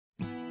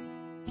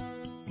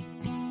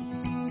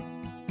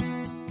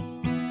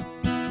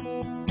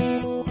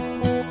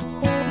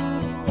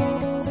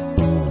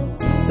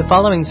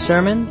following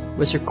sermon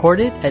was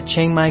recorded at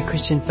Chiang Mai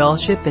Christian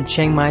Fellowship in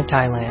Chiang Mai,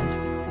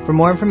 Thailand. For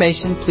more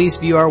information, please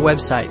view our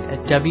website at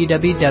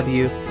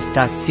www.ccfth.org.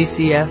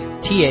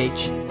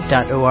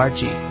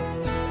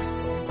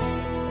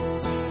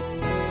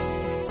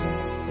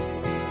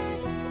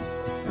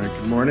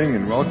 Good morning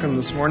and welcome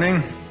this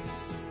morning.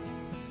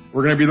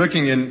 We're going to be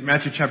looking in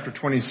Matthew chapter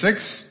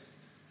 26,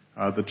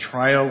 the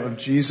trial of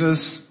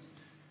Jesus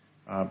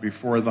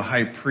before the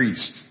high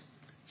priest.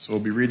 So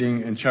we'll be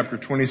reading in chapter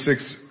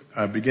 26,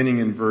 beginning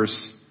in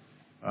verse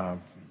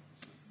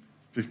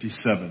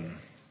 57.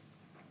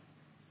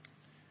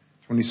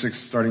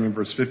 26, starting in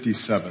verse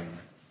 57.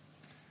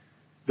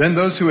 Then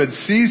those who had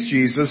seized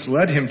Jesus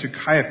led him to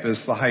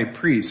Caiaphas the high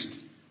priest,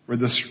 where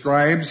the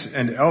scribes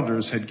and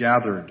elders had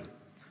gathered.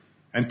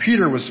 And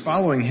Peter was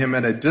following him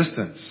at a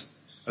distance,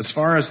 as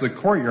far as the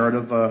courtyard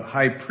of the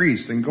high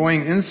priest, and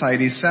going inside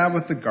he sat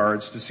with the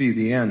guards to see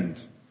the end.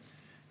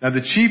 Now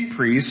the chief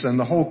priests and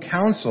the whole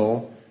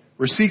council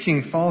were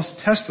seeking false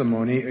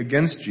testimony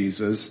against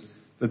Jesus,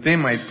 that they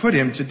might put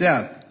him to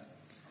death.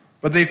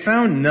 But they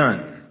found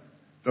none,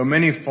 though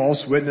many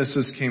false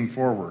witnesses came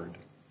forward.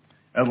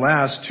 At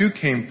last 2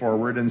 came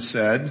forward and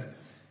said,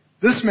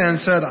 "This man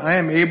said, I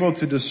am able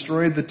to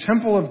destroy the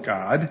temple of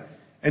God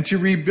and to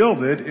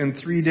rebuild it in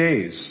 3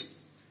 days."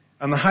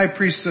 And the high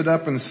priest stood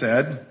up and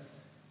said,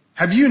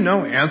 "Have you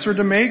no answer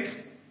to make?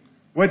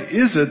 What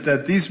is it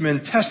that these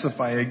men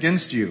testify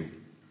against you?"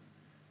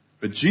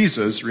 But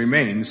Jesus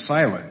remained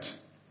silent.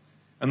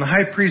 And the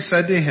high priest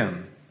said to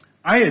him,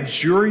 "I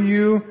adjure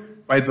you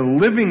by the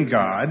living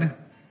God,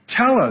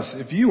 tell us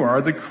if you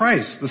are the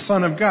Christ, the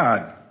Son of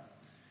God."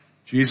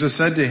 Jesus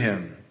said to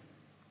him,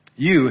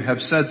 "You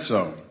have said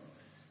so.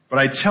 But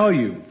I tell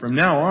you, from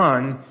now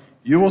on,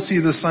 you will see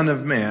the Son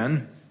of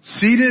Man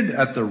seated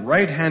at the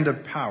right hand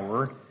of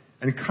power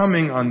and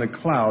coming on the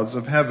clouds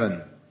of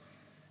heaven."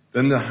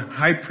 Then the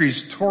high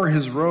priest tore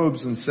his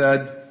robes and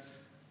said,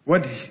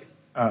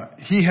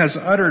 "He has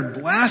uttered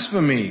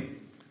blasphemy.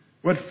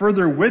 What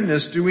further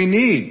witness do we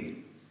need?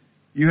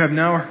 You have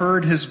now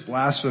heard his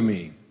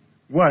blasphemy.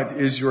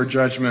 What is your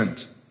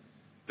judgment?"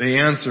 They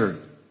answered,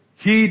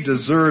 "He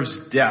deserves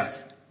death."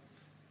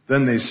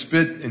 Then they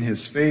spit in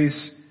his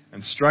face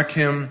and struck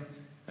him,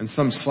 and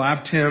some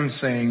slapped him,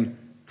 saying,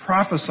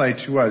 "Prophesy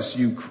to us,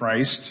 you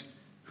Christ.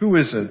 Who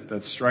is it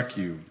that struck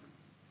you?"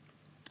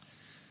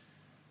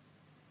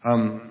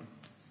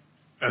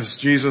 As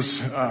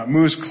Jesus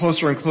moves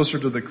closer and closer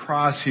to the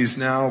cross, he's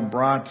now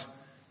brought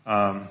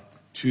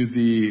to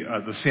the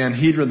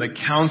Sanhedrin, the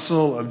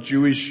council of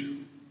Jewish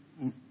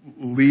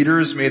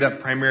leaders made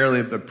up primarily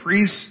of the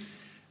priests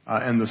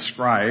and the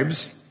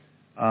scribes,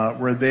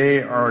 where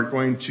they are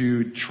going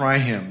to try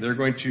him. They're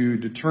going to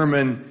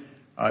determine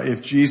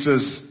if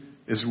Jesus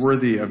is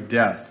worthy of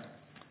death.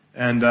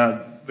 And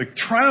the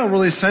trial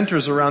really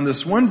centers around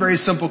this one very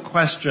simple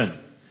question.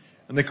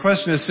 And the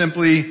question is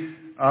simply,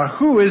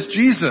 who is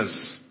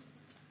Jesus?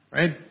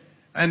 Right?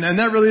 And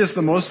that really is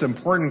the most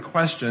important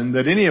question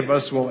that any of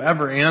us will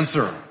ever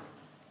answer.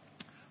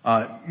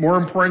 More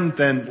important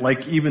than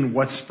even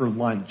what's for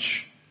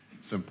lunch.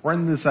 As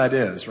important as that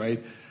is,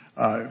 right?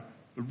 The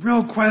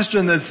real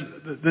question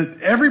that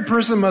every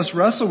person must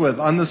wrestle with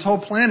on this whole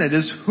planet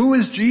is, who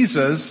is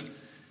Jesus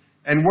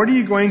and what are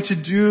you going to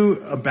do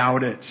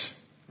about it?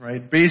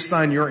 Right? Based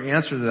on your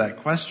answer to that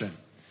question.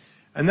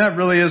 And that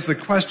really is the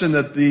question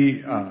that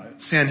the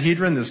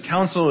Sanhedrin, this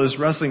council, is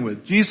wrestling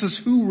with. Jesus,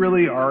 who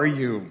really are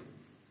you?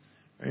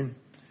 Right?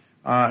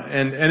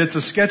 And it's a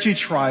sketchy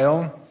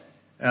trial,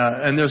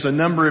 and there's a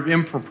number of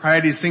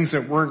improprieties, things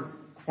that weren't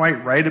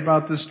quite right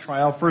about this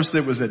trial. First,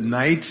 it was at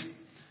night,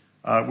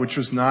 which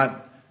was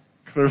not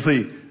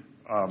clearly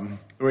the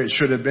way it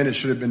should have been. It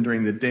should have been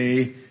during the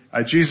day.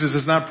 Jesus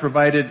has not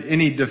provided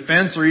any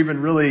defense or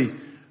even really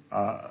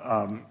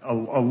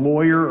a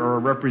lawyer or a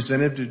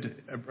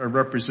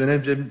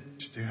representative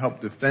to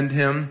help defend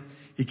him.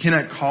 He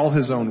cannot call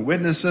his own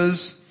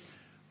witnesses.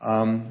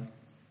 And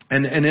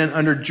then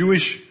under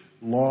Jewish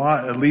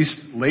law, at least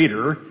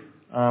later,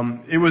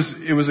 it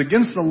was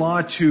against the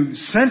law to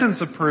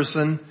sentence a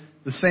person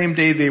the same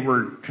day they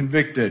were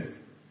convicted. In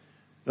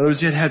other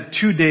words, you had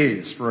 2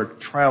 days for a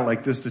trial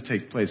like this to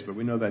take place, but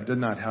we know that did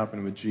not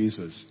happen with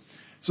Jesus.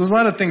 So there's a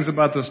lot of things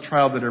about this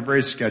trial that are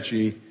very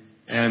sketchy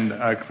and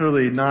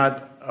clearly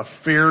not a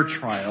fair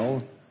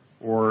trial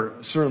or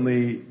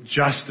certainly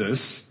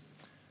justice.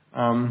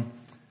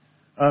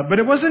 But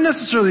it wasn't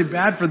necessarily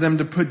bad for them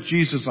to put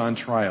Jesus on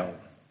trial.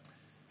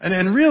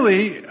 And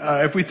really,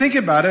 if we think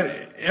about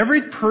it,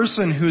 every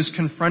person who's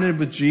confronted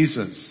with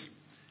Jesus,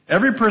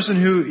 every person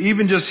who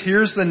even just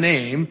hears the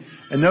name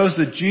and knows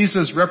that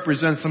Jesus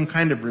represents some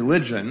kind of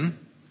religion,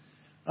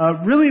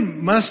 really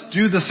must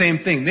do the same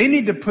thing. They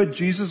need to put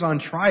Jesus on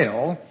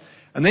trial,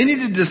 and they need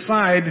to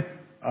decide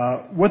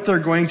what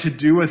they're going to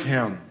do with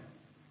him.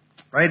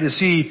 Right? Is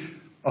he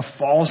a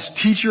false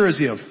teacher? Is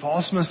he a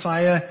false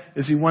Messiah?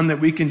 Is he one that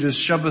we can just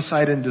shove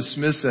aside and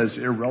dismiss as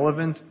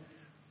irrelevant?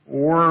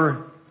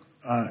 Or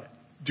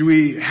do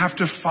we have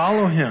to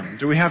follow him?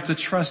 Do we have to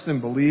trust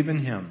and believe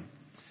in him?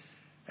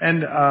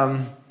 And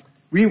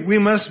We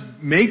must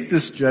make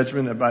this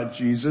judgment about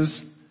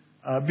Jesus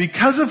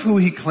because of who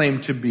he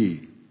claimed to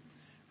be.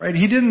 Right?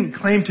 He didn't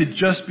claim to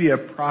just be a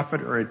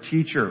prophet or a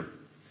teacher.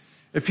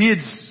 If he had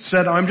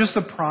said, I'm just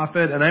a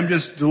prophet and I'm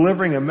just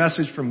delivering a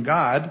message from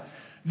God,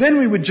 then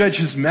we would judge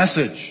his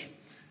message.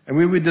 And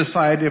we would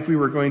decide if we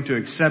were going to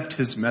accept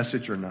his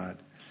message or not.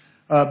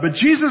 But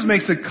Jesus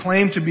makes a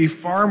claim to be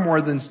far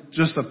more than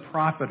just a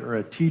prophet or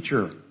a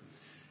teacher.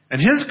 And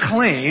his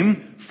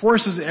claim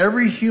forces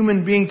every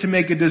human being to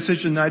make a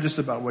decision not just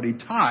about what he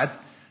taught,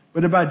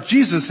 but about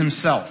Jesus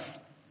himself.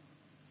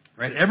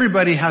 Right?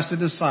 Everybody has to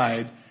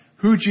decide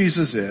who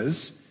Jesus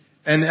is,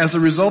 and as a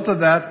result of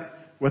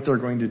that, what they're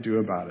going to do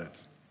about it.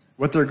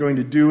 What they're going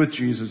to do with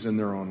Jesus in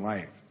their own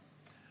life.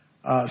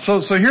 So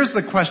here's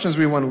the questions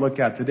we want to look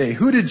at today.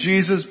 Who did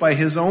Jesus, by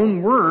his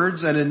own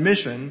words and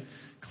admission,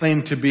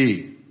 claim to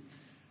be?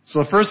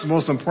 So first, the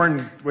most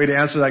important way to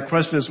answer that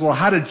question is, well,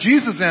 how did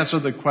Jesus answer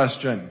the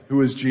question,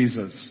 who is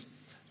Jesus?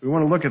 We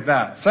want to look at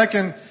that.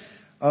 Second,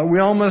 we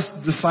all must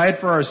decide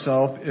for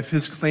ourselves if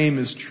his claim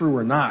is true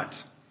or not.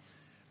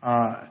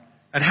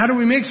 And how do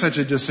we make such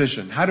a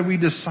decision? How do we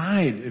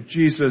decide if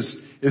Jesus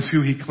is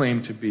who he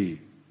claimed to be?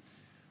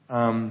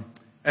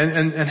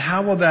 And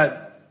how will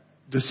that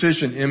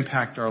decision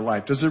impact our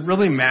life? Does it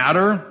really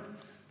matter?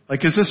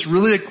 Like, is this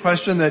really a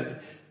question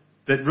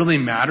that really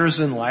matters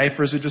in life,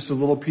 or is it just a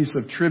little piece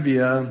of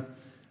trivia?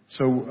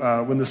 So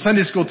when the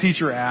Sunday school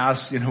teacher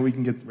asks, we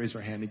can raise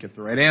our hand and get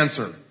the right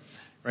answer,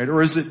 right?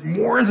 Or is it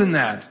more than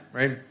that,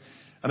 right?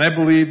 And I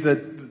believe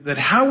that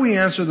how we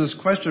answer this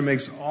question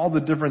makes all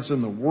the difference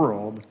in the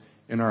world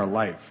in our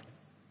life.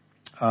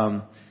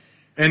 And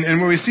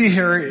what we see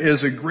here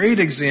is a great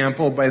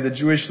example by the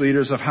Jewish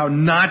leaders of how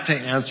not to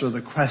answer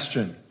the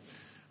question.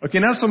 Okay,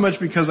 not so much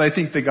because I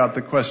think they got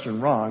the question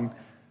wrong,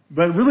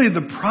 but really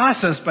the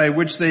process by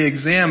which they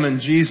examine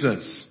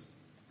Jesus,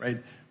 right?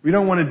 We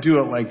don't want to do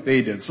it like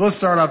they did. So let's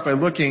start off by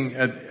looking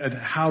at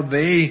how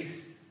they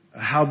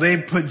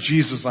put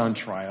Jesus on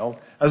trial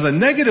as a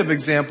negative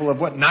example of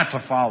what not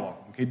to follow.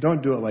 Okay,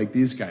 don't do it like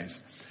these guys.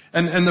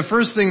 And the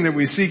first thing that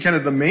we see, kind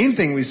of the main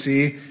thing we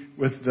see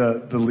with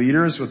the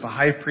leaders, with the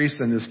high priest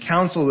and this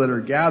council that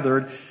are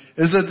gathered,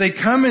 is that they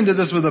come into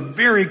this with a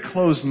very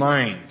closed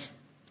mind,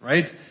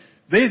 right?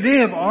 They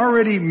have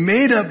already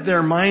made up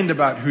their mind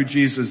about who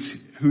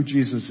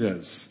Jesus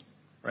is,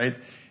 right?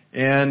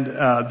 And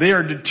they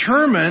are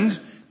determined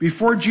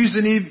before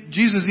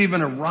Jesus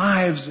even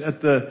arrives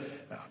at the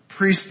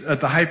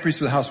high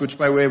priest of the house, which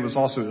by the way was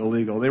also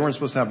illegal. They weren't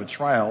supposed to have a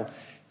trial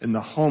in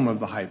the home of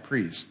the high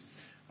priest.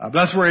 But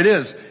that's where it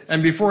is.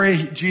 And before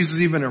Jesus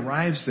even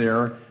arrives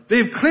there,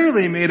 they've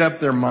clearly made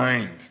up their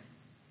mind.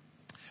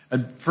 A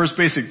first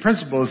basic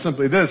principle is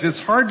simply this: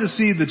 it's hard to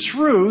see the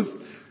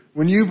truth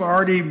when you've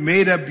already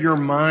made up your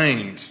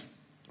mind,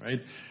 right?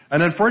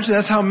 And unfortunately,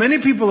 that's how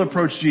many people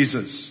approach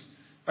Jesus,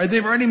 right?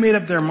 They've already made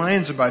up their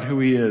minds about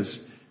who he is.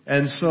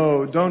 And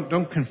so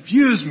don't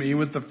confuse me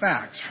with the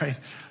facts, right?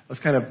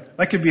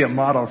 That could be a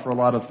model for a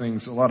lot of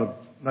things,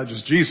 not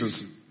just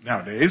Jesus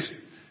nowadays.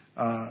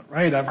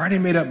 Right? I've already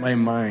made up my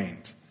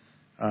mind.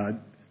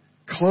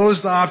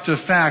 Closed off to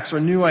facts or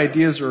new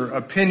ideas or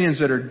opinions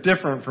that are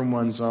different from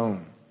one's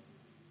own.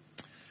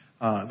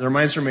 Their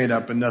minds are made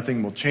up and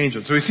nothing will change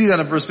it. So we see that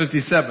in verse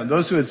 57.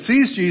 Those who had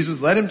seized Jesus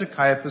led him to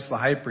Caiaphas, the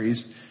high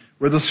priest,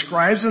 where the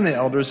scribes and the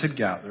elders had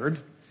gathered.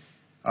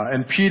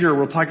 And Peter,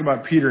 we'll talk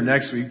about Peter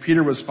next week.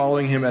 Peter was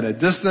following him at a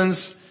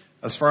distance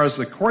as far as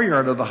the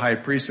courtyard of the high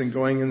priest, and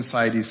going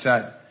inside he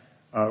sat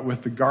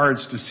with the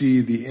guards to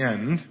see the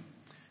end.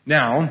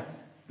 Now,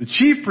 the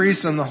chief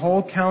priests and the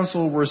whole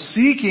council were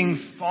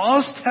seeking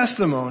false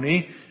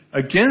testimony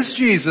against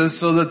Jesus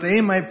so that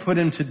they might put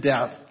him to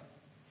death.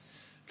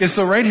 Okay,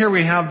 so right here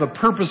we have the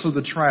purpose of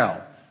the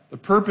trial. The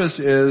purpose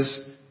is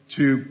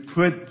to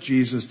put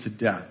Jesus to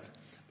death.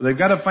 They've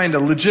got to find a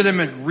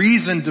legitimate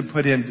reason to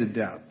put him to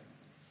death.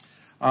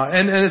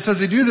 And it says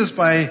they do this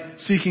by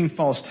seeking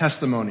false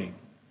testimony.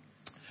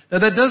 Now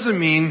that doesn't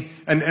mean,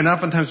 and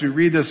oftentimes we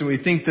read this and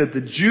we think that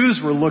the Jews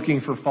were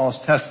looking for false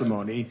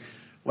testimony.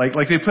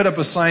 Like they put up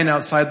a sign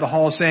outside the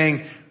hall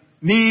saying,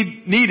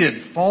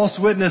 needed false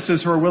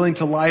witnesses who are willing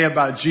to lie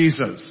about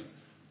Jesus.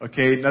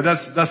 Okay, now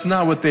that's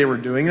not what they were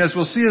doing. And as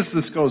we'll see as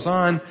this goes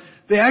on,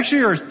 they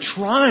actually are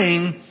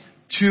trying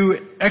to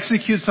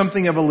execute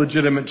something of a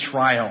legitimate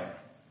trial,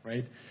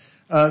 right?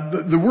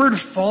 The word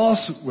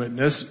false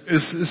witness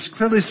is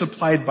clearly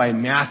supplied by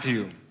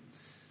Matthew.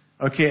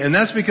 Okay, and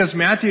that's because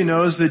Matthew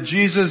knows that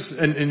Jesus,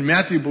 and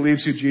Matthew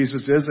believes who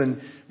Jesus is,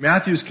 and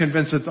Matthew's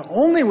convinced that the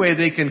only way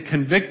they can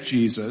convict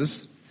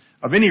Jesus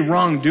of any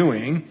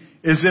wrongdoing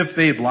is if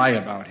they lie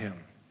about him,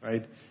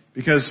 right?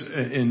 Because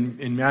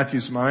in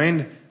Matthew's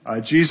mind,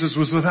 Jesus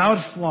was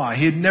without flaw.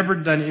 He had never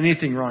done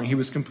anything wrong. He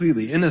was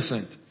completely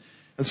innocent.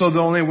 And so the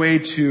only way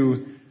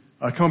to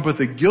come up with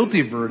a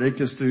guilty verdict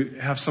is to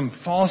have some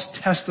false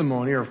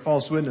testimony or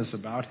false witness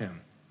about him.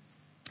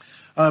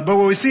 But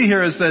what we see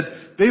here is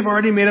that they've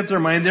already made up their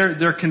mind.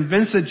 They're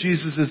convinced that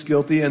Jesus is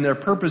guilty, and their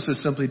purpose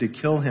is simply to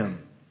kill him.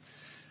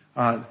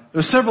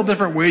 There's several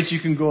different ways you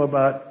can go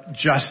about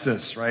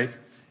justice, right?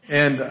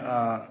 And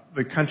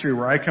the country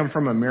where I come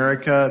from,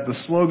 America, the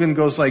slogan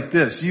goes like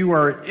this: you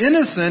are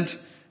innocent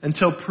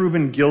until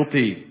proven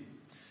guilty.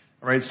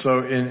 All right, so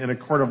in a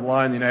court of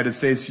law in the United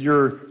States,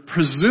 you're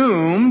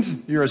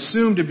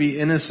assumed to be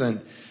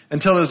innocent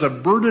until there's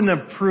a burden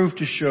of proof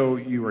to show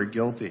you are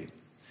guilty.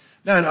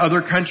 Now, in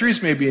other countries,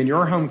 maybe in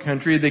your home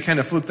country, they kind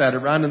of flip that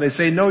around and they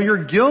say, no,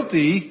 you're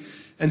guilty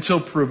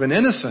until proven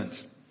innocent.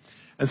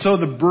 And so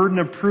the burden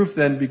of proof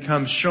then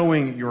becomes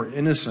showing your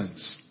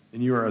innocence,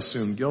 and you are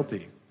assumed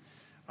guilty.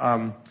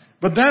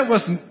 But that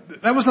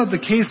was not the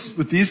case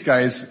with these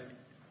guys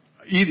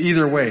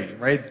either way,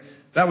 right?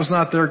 That was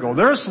not their goal.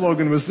 Their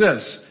slogan was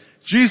this: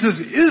 Jesus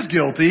is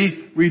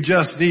guilty, we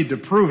just need to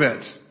prove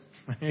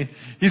it.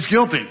 He's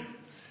guilty.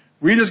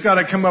 We just got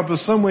to come up with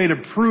some way to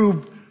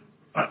prove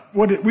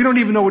we don't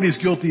even know what he's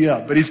guilty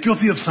of, but he's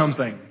guilty of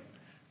something,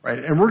 right?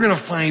 And we're going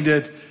to find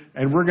it,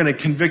 and we're going to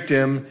convict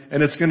him,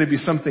 and it's going to be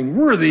something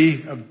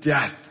worthy of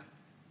death,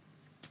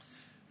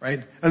 right?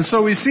 And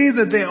so we see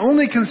that they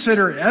only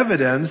consider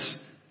evidence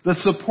that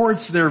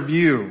supports their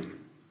view,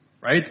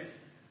 right?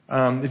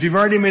 If you've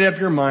already made up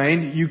your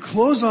mind, you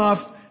close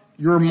off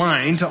your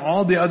mind to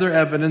all the other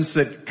evidence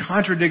that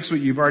contradicts what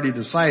you've already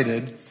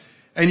decided,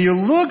 and you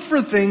look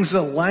for things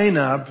that line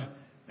up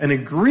in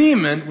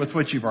agreement with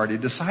what you've already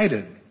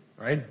decided,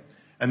 right?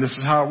 And this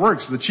is how it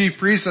works. The chief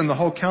priests and the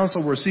whole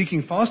council were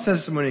seeking false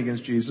testimony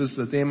against Jesus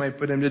that they might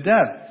put him to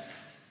death.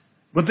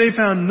 But they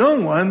found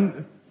no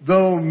one,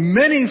 though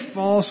many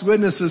false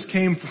witnesses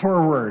came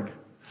forward.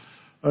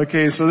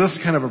 Okay, so this is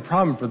kind of a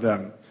problem for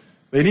them.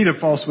 They need a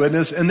false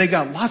witness, and they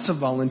got lots of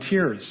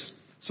volunteers.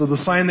 So the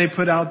sign they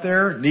put out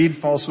there, need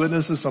false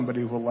witnesses, somebody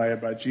who will lie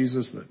about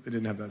Jesus. They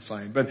didn't have that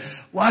sign. But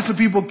lots of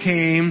people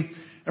came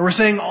and were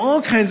saying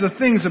all kinds of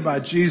things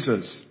about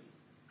Jesus.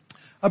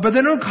 But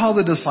they don't call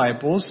the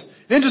disciples.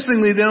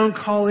 Interestingly, they don't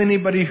call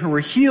anybody who were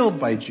healed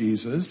by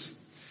Jesus.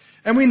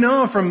 And we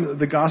know from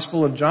the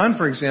Gospel of John,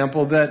 for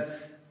example, that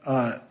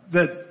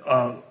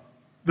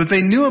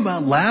they knew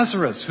about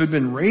Lazarus, who had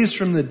been raised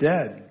from the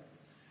dead.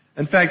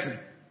 In fact,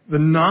 the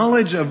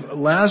knowledge of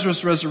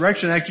Lazarus'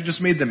 resurrection actually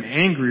just made them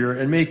angrier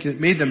and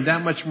made them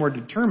that much more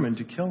determined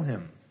to kill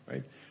him.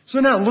 Right?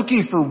 So they're not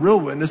looking for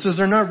real witnesses.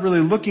 They're not really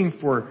looking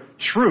for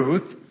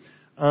truth.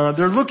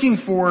 They're looking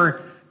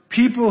for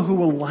people who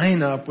will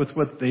line up with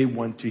what they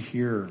want to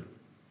hear.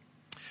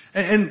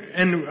 And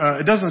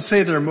it doesn't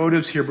say their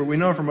motives here, but we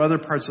know from other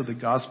parts of the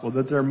gospel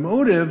that their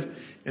motive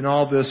in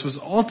all this was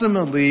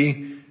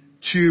ultimately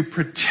to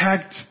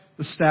protect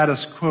the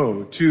status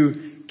quo,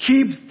 to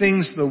keep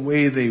things the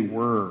way they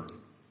were.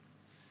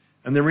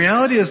 And the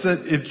reality is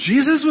that if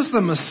Jesus was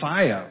the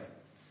Messiah,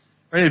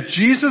 right, if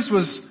Jesus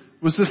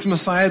was this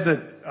Messiah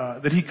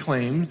that he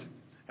claimed,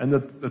 and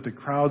that the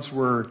crowds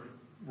were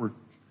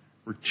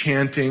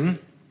chanting,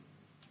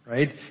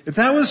 right? If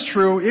that was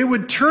true, it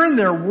would turn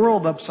their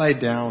world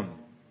upside down.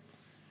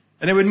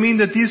 And it would mean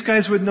that these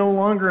guys would no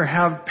longer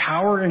have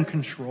power and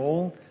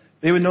control.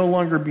 They would no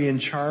longer be in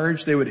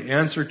charge. They would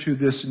answer to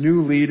this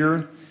new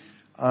leader.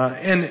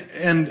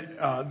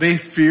 And they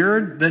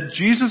feared that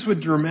Jesus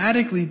would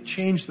dramatically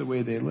change the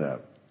way they live.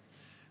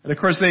 And of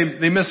course,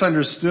 they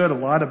misunderstood a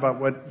lot about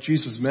what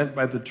Jesus meant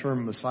by the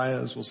term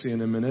Messiah, as we'll see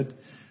in a minute.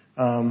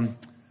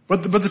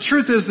 But the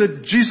truth is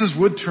that Jesus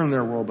would turn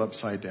their world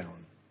upside down.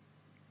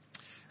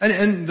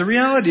 And the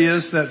reality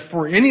is that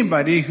for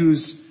anybody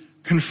who's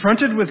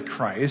confronted with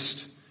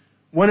Christ,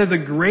 one of the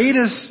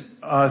greatest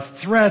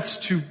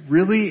threats to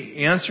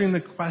really answering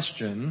the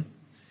question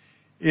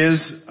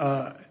is,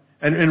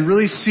 and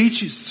really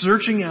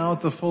searching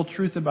out the full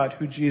truth about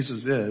who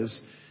Jesus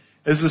is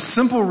the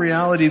simple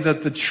reality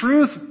that the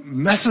truth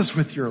messes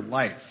with your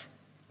life,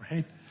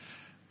 right?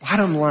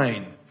 Bottom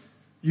line,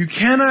 you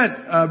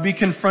cannot be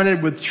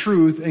confronted with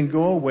truth and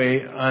go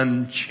away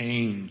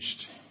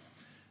unchanged.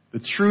 The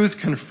truth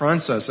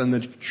confronts us, and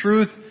the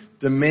truth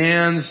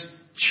demands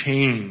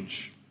change,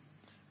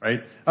 right?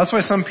 That's why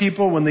some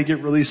people, when they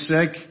get really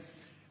sick,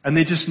 and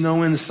they just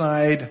know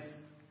inside,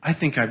 I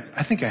think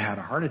I had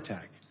a heart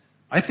attack.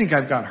 I think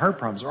I've got heart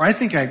problems, or I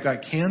think I've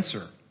got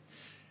cancer.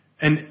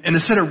 And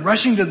instead of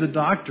rushing to the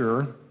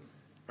doctor,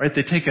 right,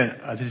 they take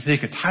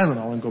a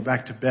Tylenol and go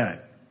back to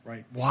bed,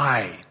 right?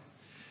 Why?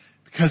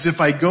 Because if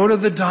I go to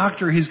the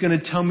doctor, he's going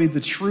to tell me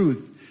the truth.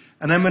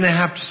 And I'm going to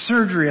have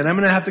surgery, and I'm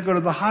going to have to go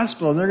to the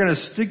hospital, and they're going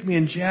to stick me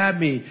and jab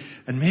me,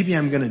 and maybe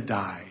I'm going to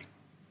die.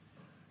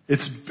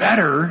 It's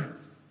better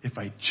if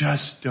I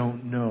just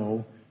don't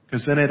know,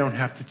 because then I don't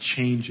have to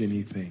change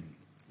anything,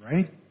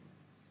 right?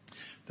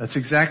 That's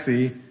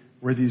exactly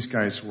where these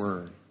guys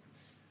were.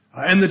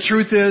 And the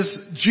truth is,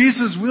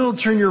 Jesus will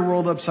turn your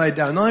world upside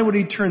down. Not only would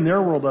he turn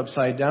their world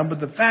upside down, but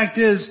the fact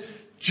is,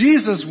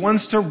 Jesus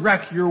wants to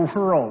wreck your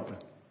world.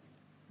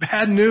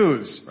 Bad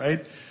news, right?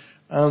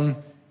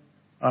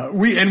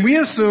 We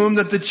assume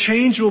that the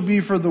change will be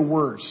for the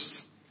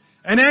worse.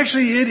 And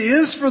actually, it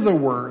is for the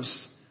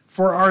worse.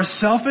 For our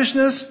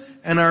selfishness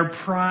and our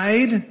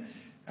pride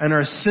and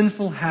our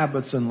sinful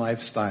habits and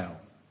lifestyle.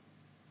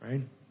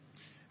 Right?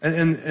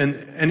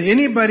 And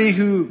anybody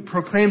who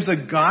proclaims a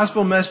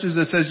gospel message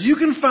that says you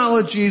can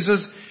follow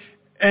Jesus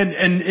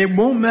and it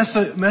won't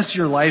mess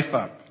your life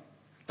up.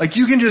 Like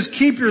you can just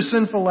keep your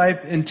sinful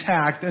life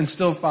intact and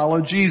still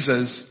follow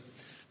Jesus.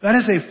 That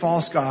is a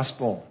false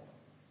gospel.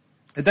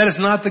 That is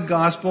not the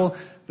gospel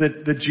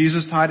that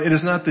Jesus taught. It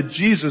is not the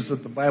Jesus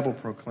that the Bible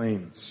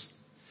proclaims.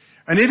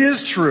 And it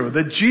is true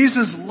that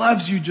Jesus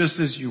loves you just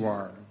as you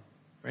are.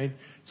 Right?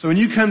 So when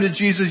you come to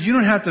Jesus, you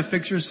don't have to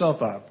fix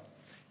yourself up.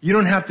 You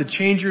don't have to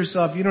change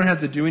yourself. You don't have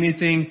to do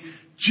anything.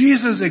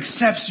 Jesus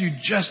accepts you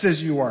just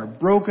as you are.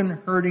 Broken,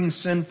 hurting,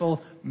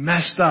 sinful,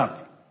 messed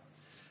up.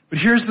 But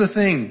here's the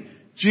thing.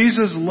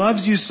 Jesus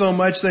loves you so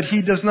much that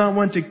He does not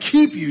want to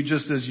keep you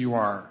just as you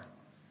are.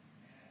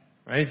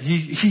 Right?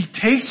 He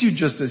takes you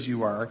just as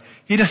you are.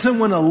 He doesn't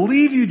want to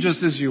leave you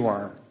just as you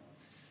are.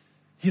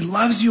 He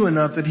loves you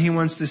enough that He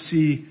wants to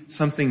see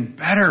something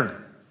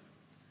better.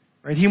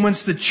 Right? He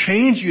wants to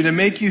change you to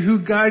make you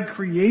who God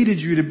created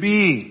you to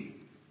be.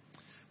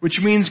 Which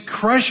means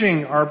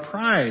crushing our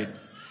pride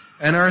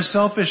and our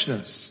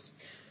selfishness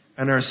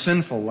and our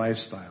sinful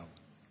lifestyle.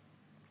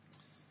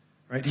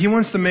 Right? He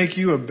wants to make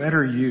you a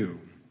better you.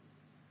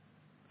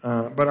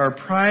 But our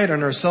pride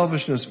and our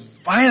selfishness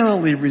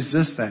violently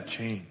resist that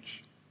change.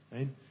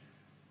 Right?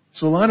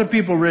 So a lot of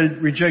people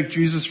reject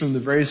Jesus from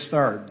the very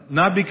start.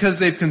 Not because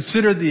they've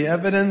considered the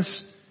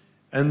evidence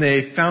and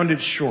they found it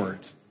short,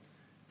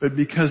 but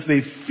because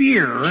they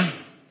fear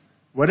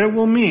what it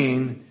will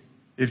mean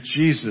if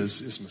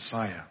Jesus is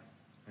Messiah.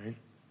 Right?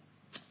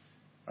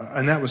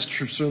 And that was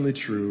certainly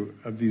true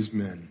of these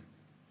men.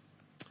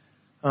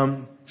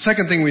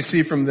 Second thing we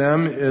see from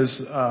them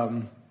is,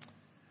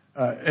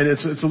 and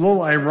it's a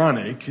little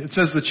ironic. It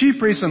says the chief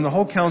priests and the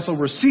whole council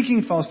were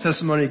seeking false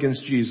testimony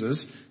against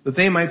Jesus that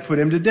they might put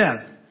Him to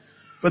death.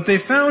 But they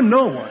found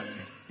no one,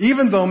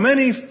 even though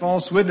many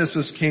false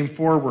witnesses came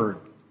forward.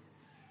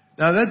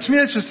 Now that, to me,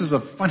 that just is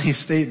a funny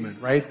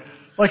statement, right?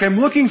 Like I'm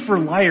looking for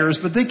liars,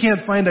 but they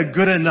can't find a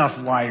good enough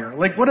liar.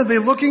 Like what are they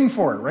looking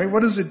for, right?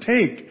 What does it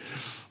take?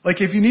 Like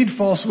if you need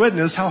false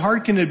witness, how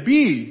hard can it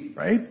be,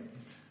 right?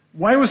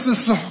 Why was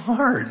this so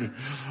hard?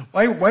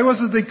 Why was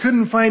it they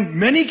couldn't find?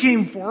 Many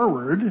came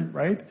forward,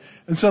 right,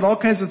 and said all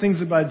kinds of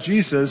things about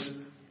Jesus.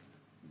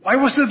 Why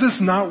was it this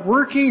not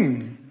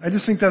working? I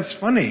just think that's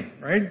funny,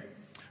 right?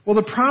 Well,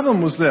 the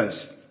problem was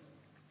this.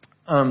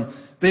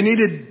 They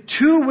needed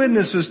 2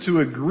 witnesses to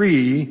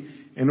agree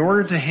in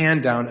order to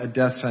hand down a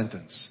death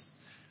sentence.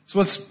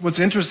 So what's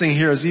interesting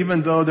here is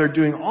even though they're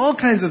doing all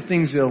kinds of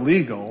things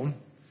illegal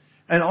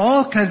and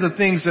all kinds of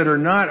things that are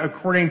not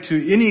according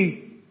to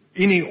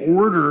any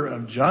order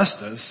of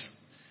justice,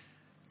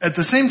 at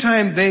the same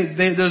time,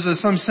 there's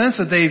some sense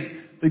that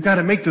they've got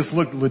to make this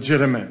look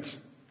legitimate.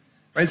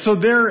 Right? So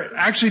they're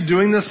actually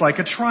doing this like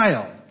a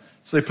trial.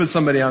 So they put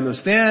somebody on the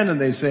stand and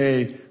they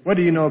say, what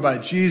do you know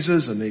about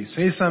Jesus? And they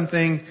say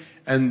something,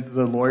 and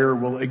the lawyer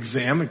will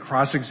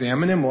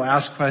cross-examine him, will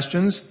ask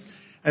questions.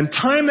 And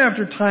time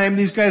after time,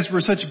 these guys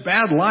were such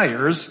bad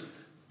liars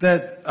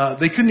that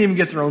they couldn't even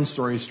get their own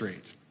story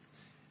straight.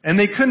 And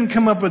they couldn't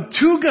come up with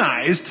 2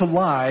 guys to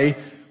lie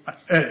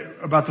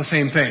about the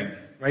same thing.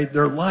 Right?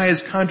 Their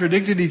lies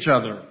contradicted each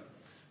other.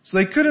 So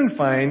they couldn't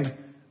find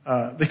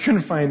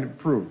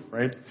proof,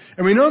 right?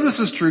 And we know this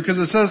is true because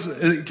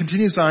it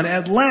continues on,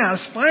 at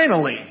last,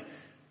 finally,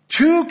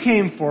 2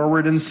 came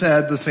forward and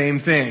said the same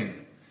thing.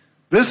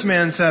 This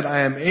man said,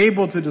 I am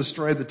able to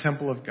destroy the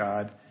temple of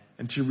God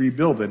and to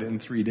rebuild it in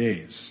 3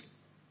 days.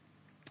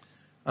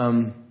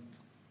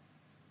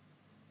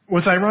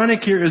 What's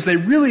ironic here is they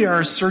really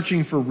are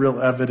searching for real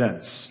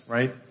evidence,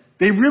 right?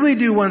 They really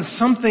do want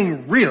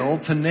something real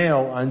to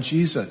nail on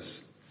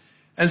Jesus.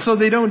 And so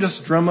they don't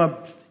just drum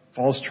up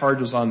false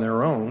charges on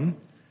their own.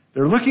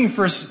 They're looking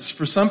for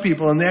some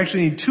people, and they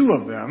actually need 2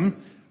 of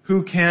them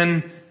who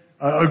can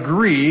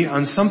agree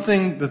on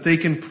something that they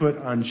can put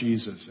on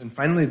Jesus. And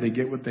finally, they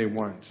get what they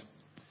want.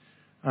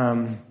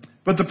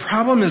 But the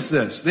problem is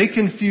this. They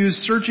confuse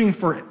searching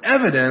for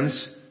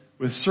evidence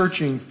with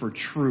searching for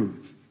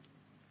truth.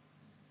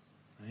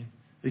 Right?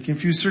 They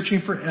confuse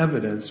searching for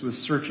evidence with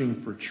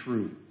searching for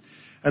truth.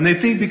 And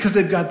they think because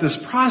they've got this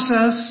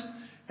process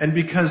and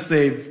because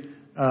they've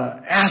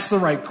asked the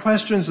right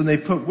questions and they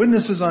put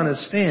witnesses on a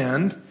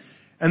stand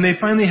and they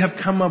finally have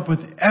come up with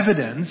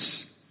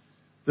evidence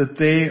that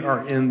they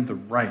are in the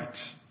right.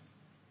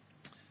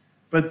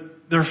 But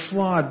they're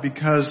flawed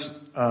because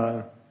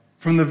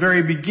from the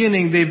very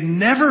beginning they've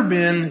never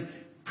been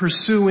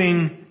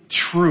pursuing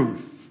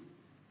truth.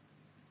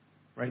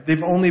 Right?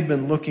 They've only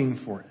been looking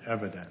for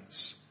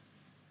evidence.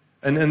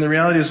 And the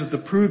reality is that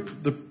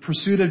the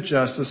pursuit of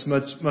justice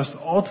must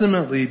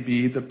ultimately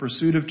be the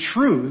pursuit of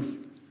truth,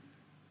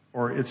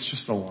 or it's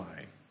just a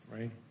lie,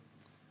 right?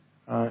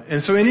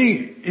 And so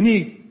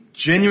any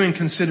genuine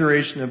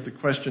consideration of the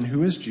question,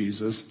 who is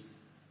Jesus,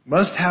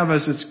 must have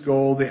as its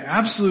goal the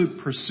absolute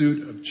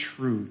pursuit of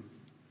truth,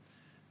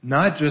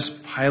 not just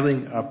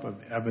piling up of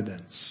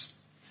evidence.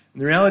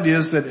 And the reality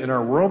is that in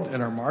our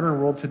modern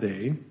world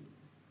today,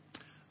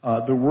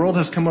 the world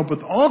has come up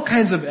with all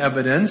kinds of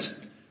evidence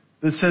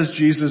that says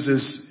Jesus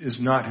is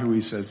not who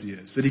He says He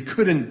is, that He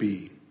couldn't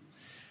be.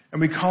 And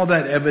we call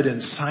that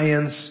evidence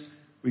science,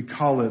 We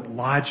call it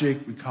logic.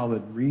 We call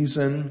it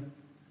reason,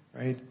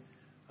 right?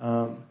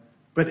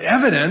 But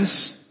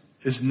evidence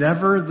is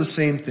never the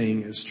same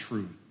thing as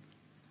truth.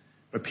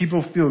 But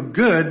people feel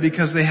good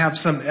because they have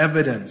some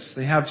evidence.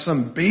 They have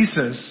some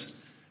basis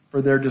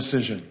for their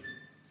decision.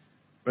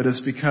 But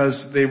it's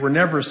because they were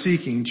never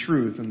seeking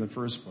truth in the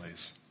first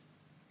place.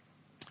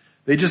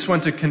 They just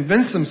want to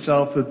convince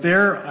themselves that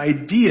their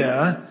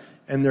idea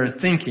and their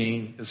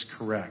thinking is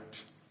correct.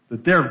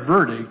 That their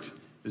verdict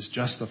is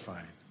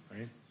justified,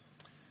 right?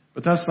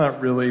 But that's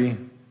not really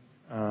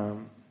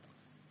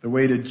the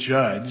way to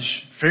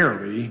judge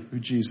fairly who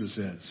Jesus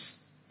is.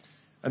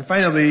 And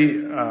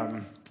finally,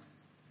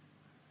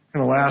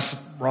 the last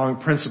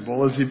wrong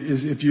principle is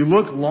if you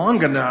look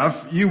long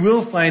enough, you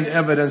will find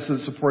evidence that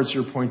supports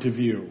your point of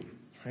view.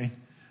 Right?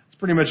 It's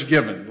pretty much a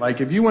given.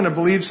 Like if you want to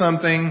believe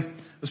something,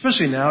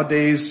 especially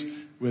nowadays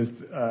with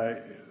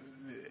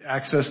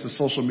access to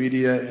social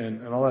media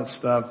and all that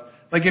stuff,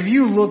 like if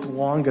you look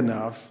long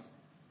enough,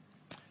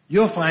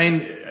 you'll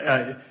find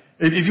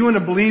if you want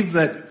to believe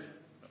that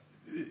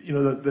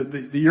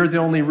that you're the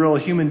only real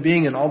human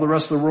being and all the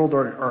rest of the world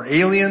are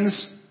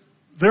aliens,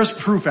 there's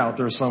proof out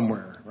there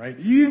somewhere. Right?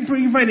 You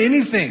can find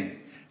anything,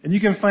 and you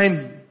can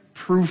find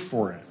proof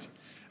for it.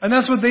 And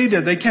that's what they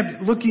did. They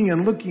kept looking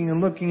and looking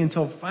and looking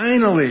until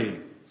finally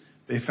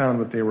they found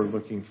what they were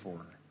looking for.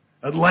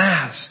 At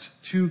last,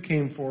 two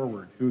came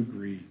forward who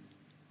agreed.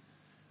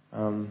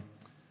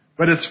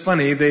 But it's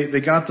funny,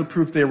 they got the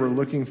proof they were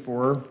looking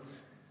for.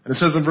 And it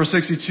says in verse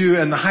 62,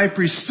 and the high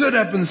priest stood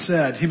up and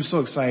said, he was so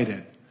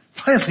excited.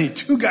 Finally,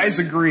 two guys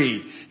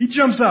agree. He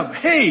jumps up,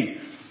 hey,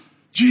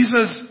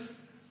 Jesus,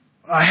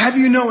 have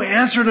you no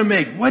answer to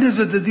make? What is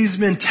it that these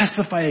men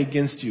testify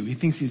against you? He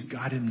thinks he's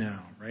got him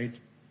now, right?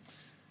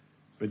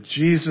 But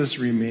Jesus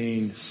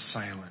remained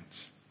silent.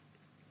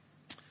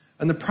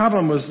 And the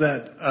problem was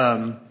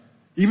that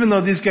even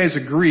though these guys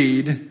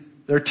agreed,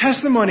 their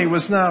testimony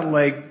was not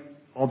like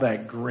all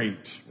that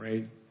great,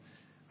 right?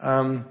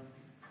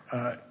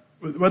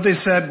 What they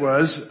said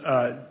was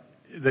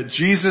that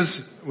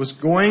Jesus was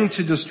going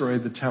to destroy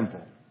the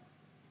temple,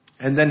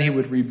 and then he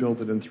would rebuild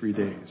it in 3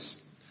 days.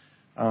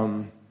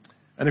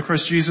 And of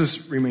course, Jesus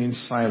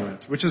remains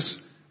silent, which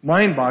is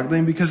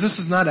mind-boggling because this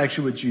is not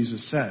actually what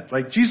Jesus said.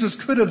 Like, Jesus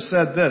could have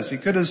said this. He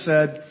could have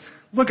said,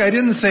 look, I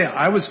didn't say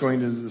I was going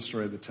to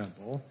destroy the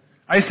temple.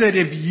 I said,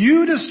 if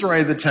you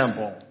destroy the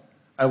temple,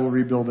 I will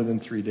rebuild it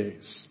in 3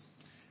 days.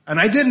 And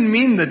I didn't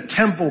mean the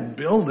temple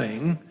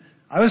building.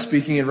 I was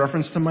speaking in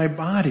reference to my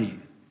body,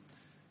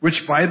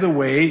 which, by the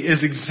way,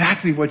 is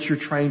exactly what you're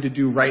trying to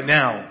do right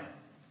now.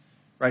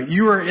 Right?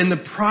 You are in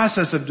the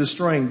process of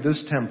destroying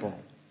this temple.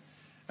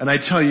 And I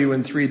tell you,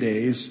 in 3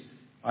 days,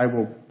 I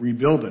will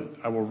rebuild it.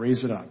 I will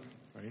raise it up.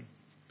 Right?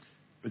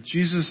 But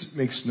Jesus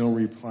makes no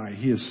reply.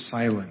 He is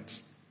silent.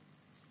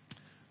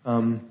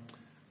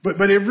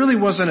 But it really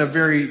wasn't a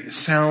very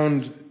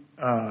sound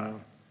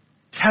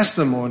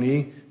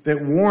testimony that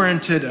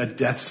warranted a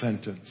death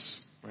sentence.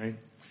 Right?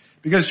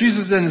 Because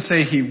Jesus didn't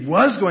say he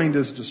was going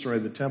to destroy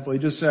the temple. He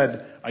just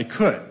said, I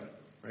could.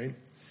 Right?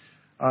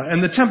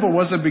 And the temple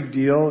was a big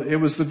deal. It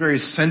was the very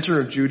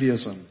center of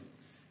Judaism.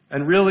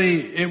 And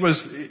really, it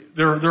was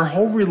their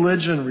whole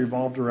religion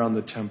revolved around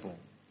the temple.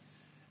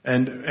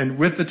 And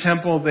with the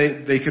temple,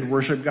 they could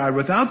worship God.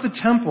 Without the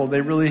temple,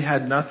 they really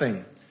had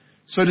nothing.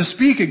 So to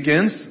speak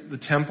against the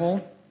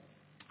temple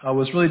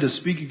was really to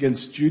speak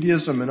against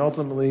Judaism and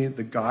ultimately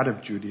the God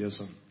of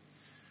Judaism.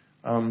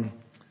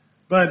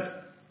 But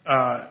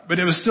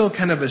it was still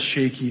kind of a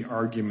shaky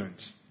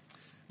argument.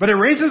 But it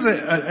raises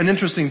an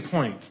interesting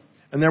point.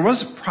 And there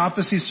was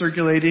prophecy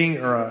circulating,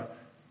 or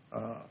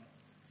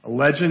a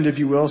legend, if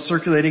you will,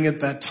 circulating at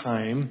that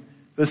time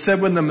that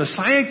said when the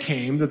Messiah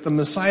came, that the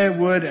Messiah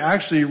would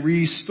actually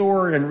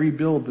restore and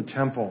rebuild the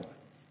temple.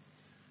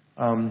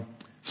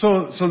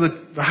 So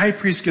the high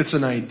priest gets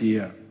an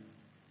idea.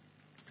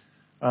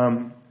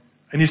 And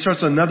he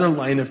starts another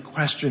line of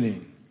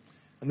questioning.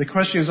 And the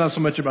question is not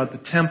so much about the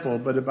temple,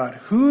 but about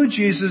who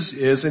Jesus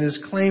is and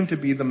his claim to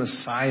be the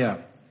Messiah.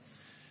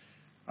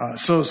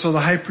 So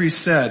the high priest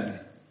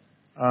said,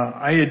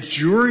 I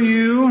adjure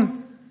you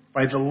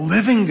by the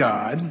living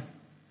God,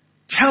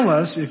 tell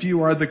us if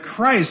you are the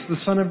Christ, the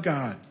Son of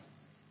God.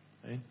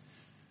 Okay?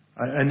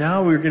 And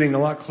now we're getting a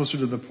lot closer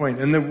to the point.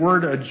 And the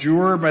word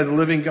adjure by the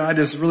living God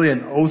is really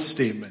an oath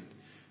statement.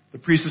 The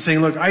priest is saying,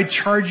 look, I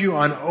charge you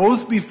on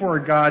oath before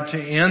God to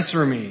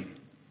answer me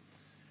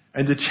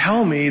and to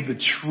tell me the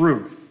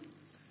truth.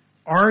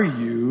 Are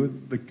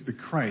you the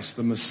Christ,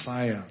 the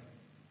Messiah?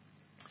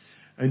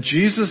 And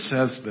Jesus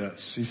says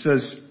this. He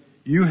says,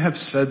 you have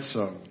said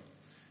so.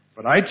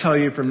 But I tell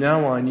you, from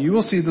now on, you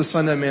will see the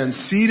Son of Man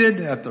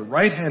seated at the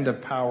right hand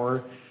of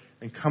power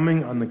and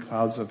coming on the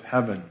clouds of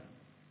heaven.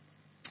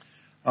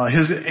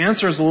 His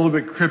answer is a little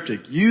bit cryptic.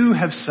 You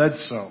have said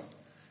so.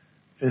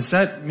 Does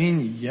that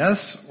mean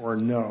yes or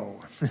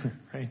no?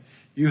 Right?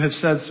 You have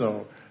said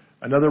so.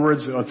 In other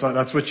words,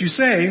 that's what you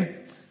say.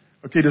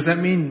 Okay, does that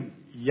mean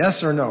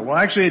yes or no? Well,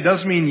 actually, it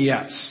does mean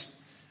yes.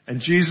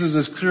 And Jesus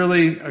is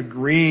clearly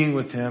agreeing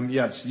with him.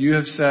 Yes, you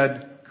have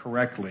said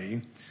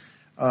correctly.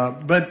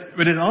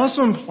 But it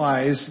also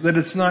implies that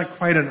it's not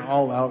quite an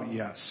all-out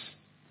yes.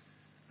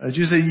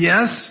 Jesus said,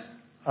 yes,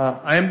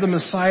 I am the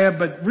Messiah,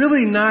 but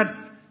really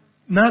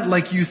not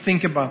like you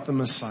think about the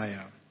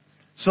Messiah.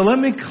 So let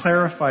me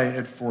clarify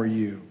it for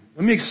you.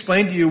 Let me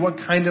explain to you what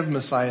kind of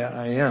Messiah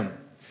I am.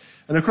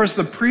 And of course,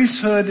 the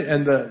priesthood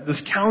and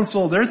this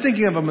council, they're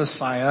thinking of a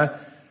Messiah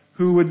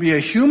who would be a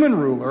human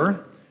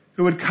ruler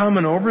who would come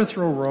and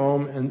overthrow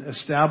Rome and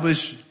establish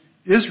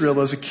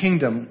Israel as a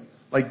kingdom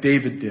like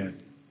David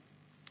did.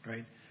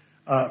 Right?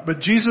 But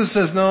Jesus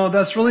says, no,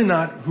 that's really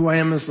not who I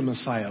am as the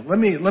Messiah. Let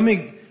me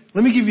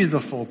give you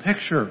the full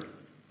picture.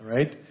 All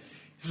right?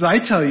 He says,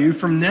 I tell you,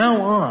 from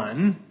now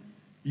on,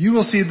 you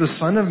will see the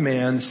Son of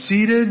Man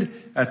seated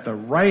at the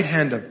right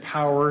hand of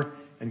power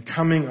and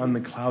coming on the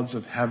clouds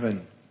of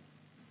heaven.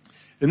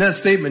 In that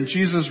statement,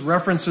 Jesus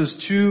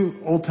references two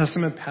Old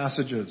Testament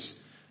passages.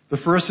 The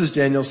first is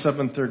Daniel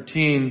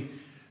 7:13.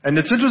 And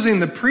it's interesting,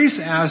 the priest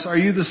asks, are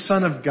you the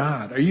Son of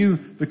God? Are you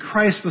the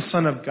Christ, the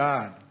Son of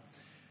God?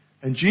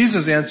 And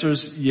Jesus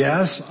answers,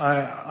 yes,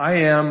 I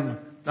am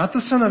not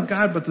the Son of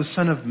God, but the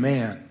Son of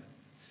Man.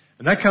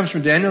 And that comes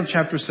from Daniel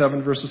chapter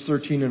 7, verses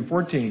 13 and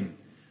 14.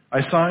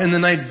 I saw in the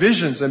night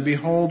visions, and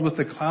behold, with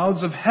the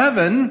clouds of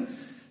heaven,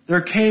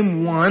 there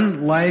came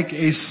one like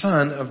a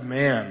Son of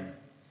Man.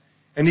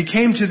 And he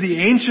came to the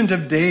Ancient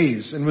of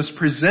Days and was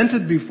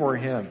presented before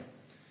him.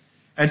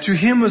 And to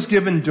him was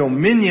given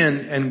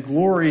dominion and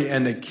glory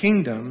and a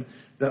kingdom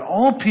that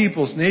all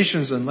peoples,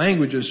 nations, and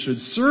languages should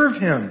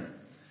serve him.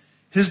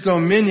 His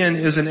dominion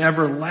is an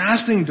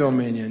everlasting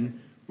dominion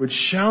which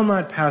shall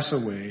not pass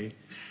away,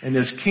 and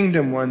his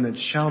kingdom one that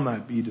shall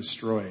not be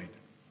destroyed.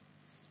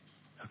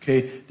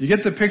 Okay, do you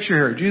get the picture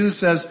here? Jesus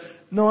says,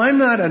 no, I'm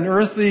not an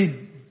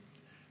earthly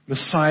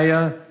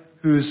Messiah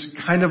who's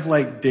kind of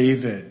like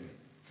David.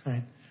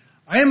 Right?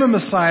 I am a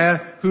Messiah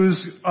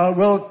who's,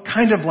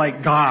 kind of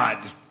like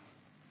God.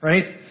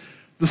 Right?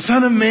 The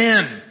Son of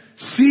Man,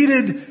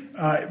 seated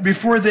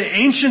before the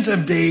Ancient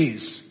of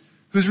Days,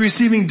 who's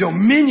receiving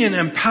dominion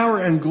and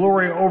power and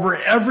glory over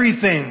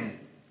everything.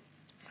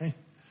 Right?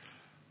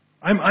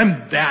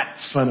 I'm that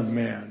Son of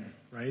Man.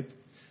 Right?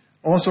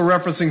 Also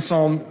referencing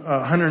Psalm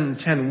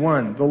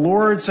 110:1. The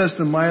Lord says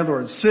to my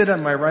Lord, sit at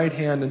my right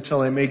hand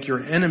until I make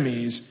your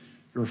enemies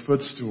your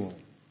footstool.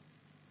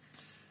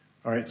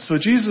 All right, so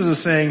Jesus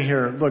is saying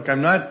here, look,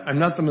 I'm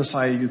not the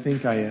Messiah you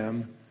think I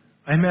am.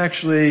 I'm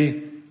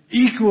actually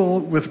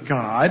equal with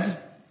God.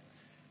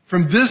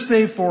 From this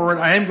day forward,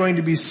 I am going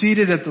to be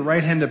seated at the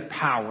right hand of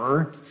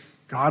power,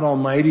 God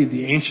Almighty,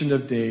 the Ancient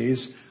of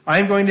Days. I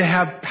am going to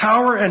have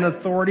power and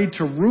authority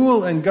to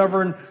rule and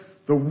govern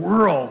the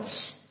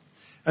worlds.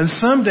 And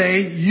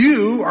someday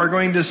you are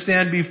going to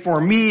stand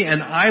before me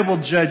and I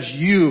will judge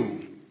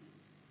you.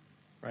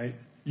 Right?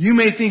 You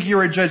may think you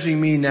are judging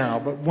me now,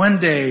 but one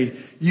day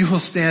you will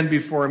stand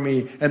before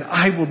me and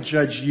I will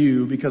judge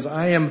you because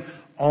I am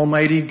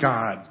Almighty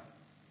God.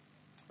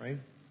 Right?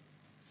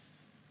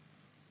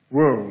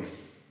 Whoa.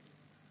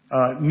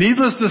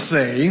 Needless to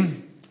say,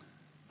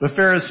 the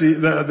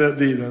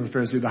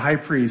high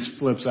priest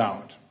flips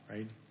out.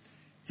 Right?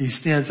 He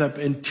stands up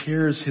and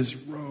tears his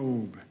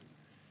robe.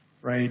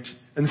 Right?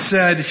 And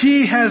said,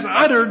 he has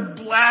uttered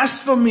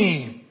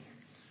blasphemy.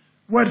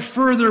 What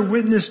further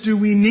witness do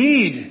we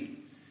need?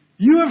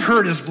 You have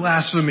heard his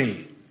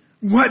blasphemy.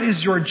 What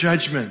is your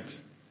judgment?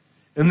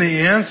 And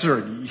they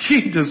answered,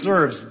 he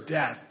deserves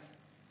death.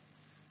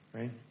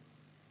 Right?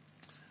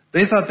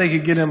 They thought they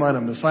could get him on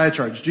a Messiah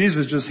charge.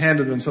 Jesus just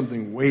handed them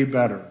something way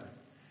better.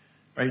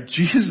 Right?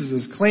 Jesus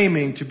is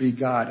claiming to be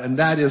God, and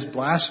that is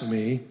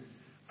blasphemy,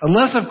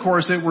 unless, of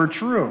course, it were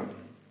true.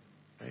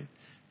 Right?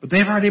 But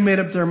they've already made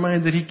up their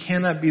mind that he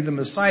cannot be the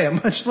Messiah,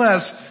 much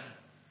less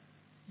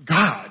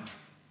God.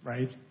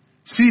 Right?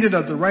 Seated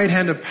at the right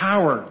hand of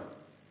power,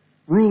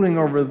 ruling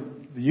over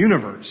the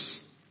universe.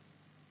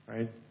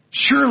 Right?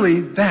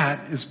 Surely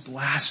that is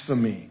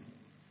blasphemy.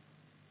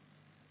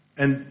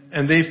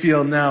 And they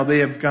feel now they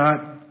have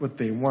got what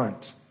they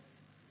want.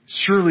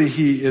 Surely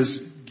he is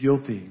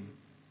guilty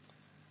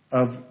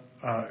of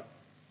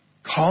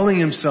calling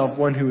himself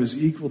one who is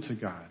equal to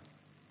God.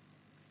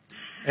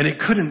 And it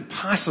couldn't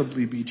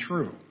possibly be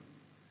true.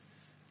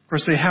 Of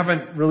course, they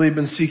haven't really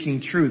been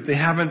seeking truth. They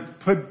haven't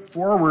put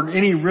forward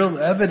any real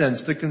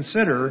evidence to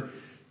consider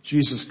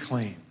Jesus'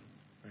 claim.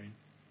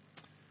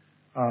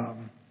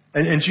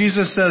 And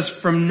Jesus says,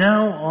 from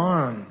now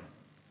on,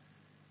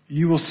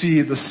 you will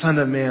see the Son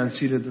of Man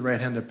seated at the right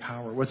hand of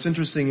power. What's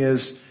interesting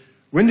is,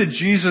 when did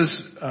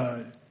Jesus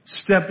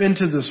step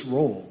into this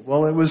role?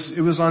 Well, it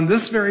was on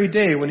this very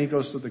day when he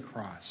goes to the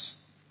cross.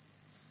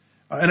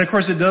 And of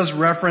course, it does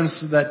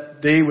reference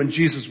that day when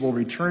Jesus will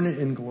return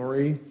in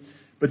glory.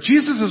 But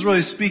Jesus is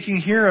really speaking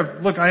here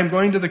of, look, I am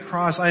going to the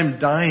cross, I am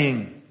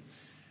dying.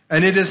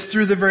 And it is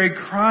through the very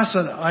cross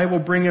that I will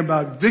bring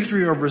about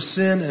victory over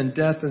sin and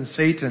death and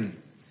Satan.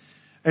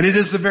 And it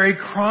is the very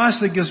cross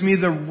that gives me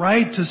the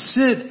right to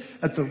sit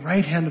at the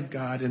right hand of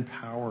God in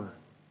power.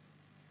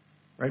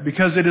 Right?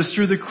 Because it is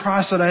through the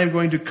cross that I am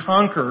going to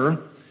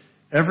conquer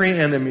every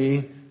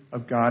enemy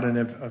of God and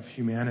of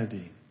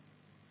humanity.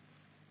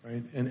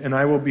 right? And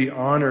I will be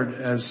honored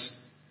as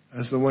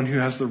the one who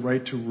has the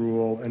right to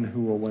rule and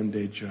who will one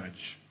day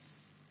judge.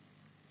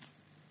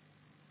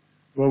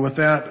 Well, with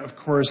that, of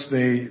course,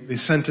 they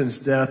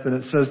sentenced death, and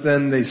it says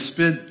then they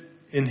spit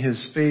in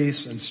his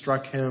face and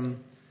struck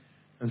him,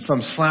 and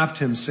some slapped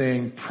him,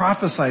 saying,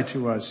 "Prophesy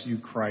to us, you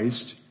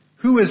Christ.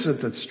 Who is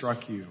it that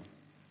struck you?"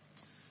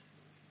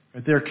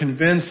 But they're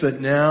convinced that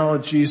now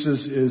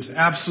Jesus is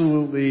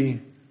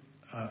absolutely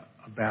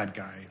a bad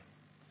guy,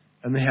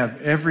 and they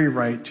have every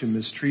right to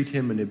mistreat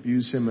him and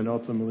abuse him and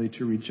ultimately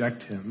to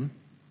reject him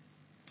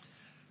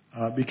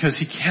because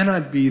he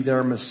cannot be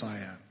their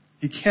Messiah.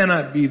 He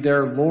cannot be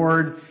their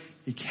Lord.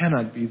 He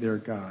cannot be their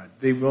God.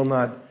 They will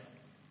not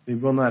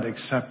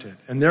accept it.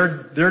 And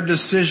their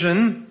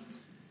decision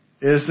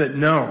is that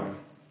no,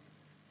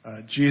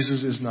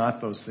 Jesus is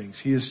not those things.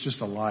 He is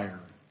just a liar.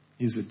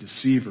 He's a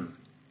deceiver.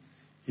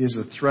 He is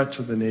a threat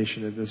to the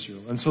nation of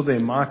Israel. And so they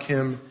mock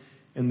him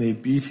and they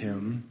beat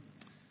him.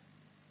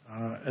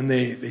 And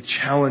they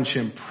challenge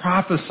him,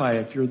 prophesy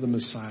if you're the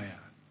Messiah.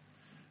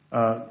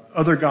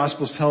 Other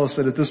Gospels tell us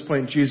that at this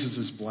point Jesus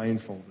is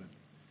blindfolded.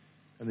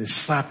 And they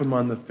slap him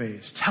on the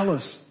face. Tell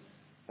us,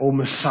 O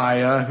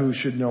Messiah, who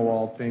should know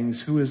all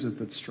things, who is it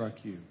that struck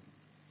you?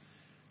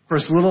 Of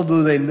course, little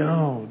do they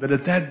know that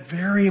at that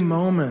very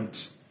moment,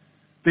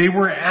 they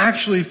were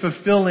actually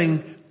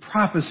fulfilling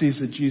prophecies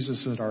that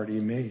Jesus had already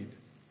made.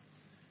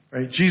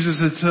 Right? Jesus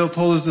had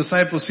told his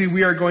disciples, see,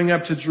 we are going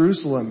up to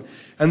Jerusalem,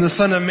 and the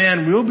Son of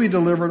Man will be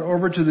delivered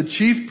over to the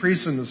chief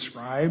priests and the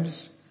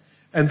scribes,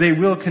 and they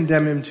will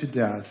condemn him to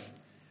death,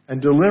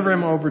 and deliver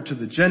him over to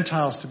the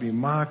Gentiles to be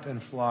mocked and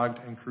flogged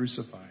and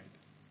crucified.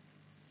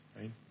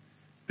 Right?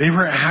 They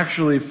were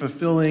actually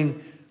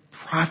fulfilling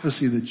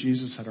prophecy that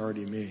Jesus had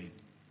already made.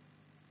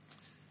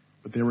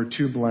 But they were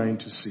too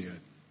blind to see it.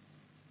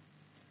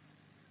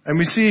 And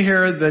we see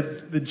here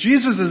that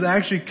Jesus is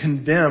actually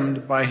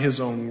condemned by his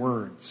own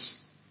words.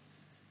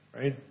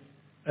 Right?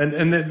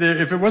 And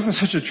if it wasn't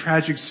such a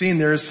tragic scene,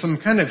 there is some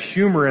kind of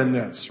humor in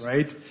this,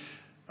 right?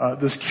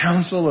 This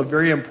council of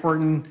very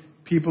important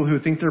people who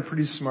think they're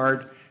pretty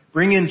smart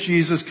bring in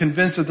Jesus,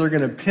 convinced that they're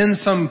going to pin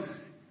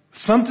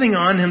something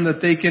on him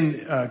that they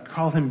can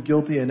call him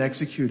guilty and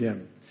execute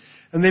him.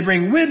 And they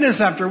bring witness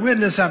after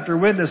witness after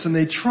witness, and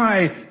they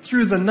try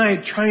through the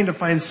night trying to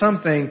find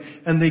something,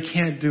 and they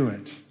can't do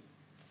it.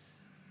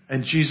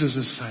 And Jesus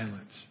is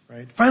silent,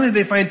 right?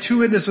 Finally, they find two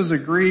witnesses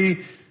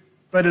agree,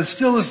 but it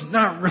still is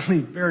not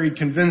really very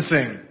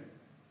convincing,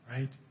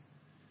 right?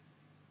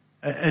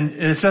 And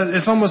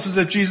it's almost as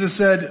if Jesus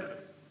said,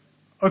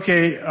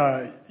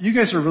 okay, you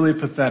guys are really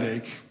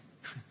pathetic.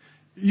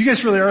 You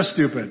guys really are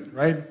stupid,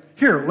 right?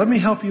 Here, let me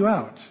help you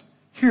out.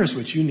 Here's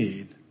what you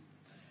need.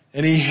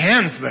 And he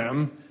hands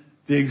them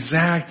the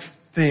exact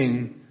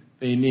thing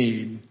they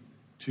need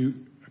to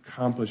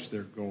accomplish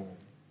their goal.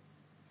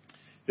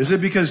 Is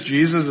it because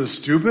Jesus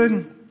is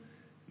stupid?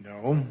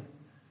 No.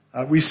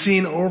 We've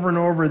seen over and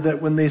over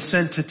that when they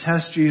sent to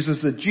test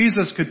Jesus, that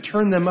Jesus could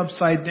turn them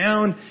upside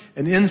down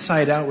and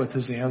inside out with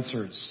his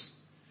answers.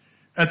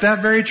 At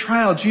that very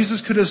trial,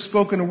 Jesus could have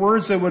spoken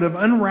words that would have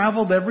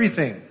unraveled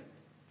everything.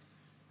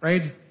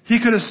 Right? He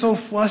could have so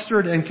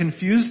flustered and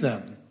confused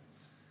them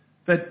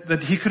that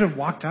he could have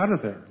walked out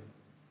of there.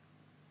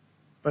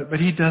 But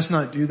he does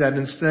not do that.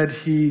 Instead,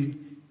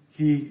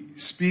 he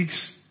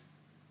speaks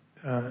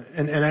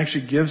and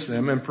actually gives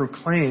them and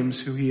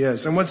proclaims who he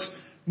is. And what's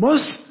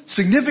most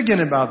significant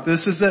about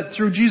this is that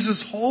through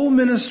Jesus' whole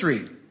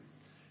ministry,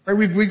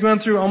 right, we've gone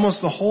through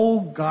almost the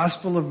whole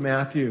Gospel of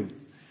Matthew.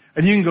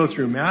 And you can go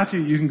through Matthew,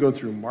 you can go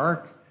through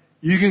Mark,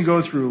 you can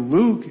go through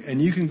Luke,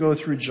 and you can go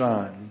through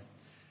John.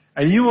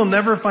 And you will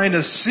never find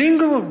a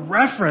single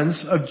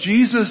reference of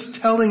Jesus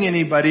telling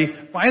anybody,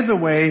 by the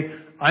way,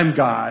 I'm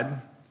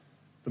God,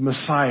 the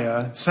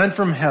Messiah, sent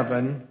from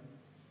heaven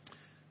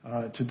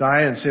to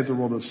die and save the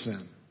world of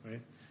sin.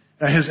 Right?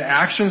 Now, his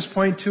actions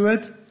point to it,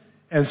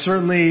 and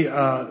certainly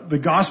the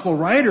gospel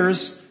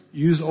writers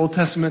use Old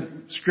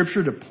Testament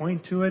scripture to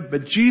point to it,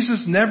 but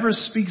Jesus never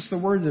speaks the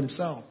word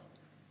himself.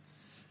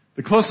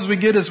 The closest we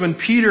get is when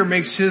Peter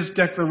makes his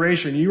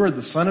declaration, you are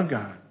the Son of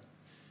God.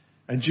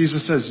 And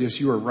Jesus says, yes,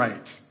 you are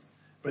right.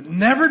 But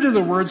never do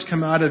the words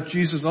come out of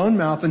Jesus' own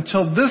mouth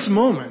until this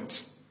moment.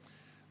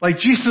 Like,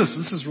 Jesus,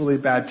 this is really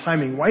bad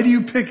timing. Why do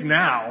you pick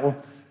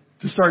now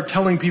to start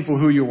telling people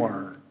who you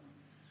are?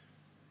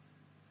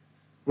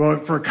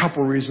 Well, for a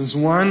couple reasons.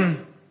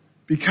 One,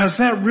 because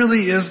that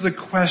really is the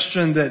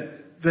question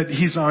that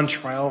he's on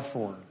trial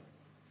for.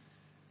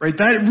 Right?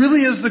 That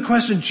really is the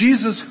question.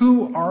 Jesus,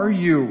 who are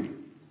you?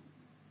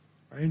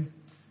 Right?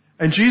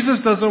 And Jesus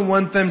doesn't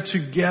want them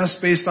to guess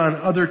based on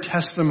other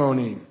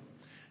testimony.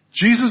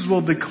 Jesus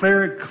will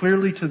declare it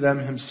clearly to them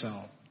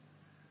himself.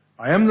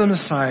 I am the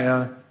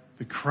Messiah,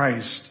 the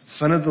Christ,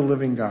 Son of the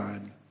living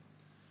God,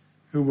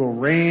 who will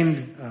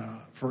reign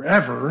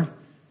forever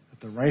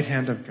at the right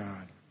hand of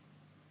God.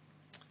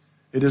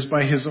 It is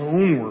by his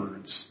own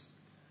words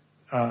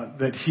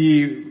that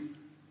he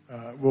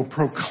will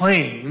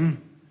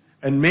proclaim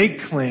and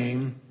make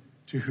claim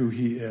to who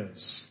he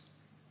is.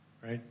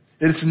 Right?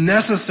 It's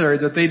necessary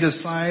that they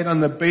decide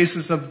on the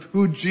basis of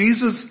who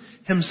Jesus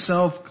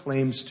himself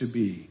claims to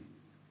be.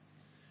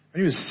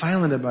 He was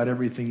silent about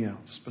everything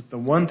else, but the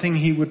one thing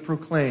he would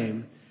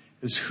proclaim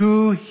is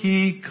who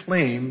he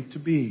claimed to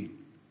be.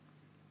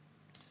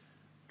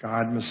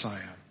 God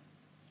Messiah.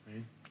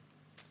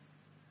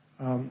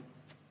 Right?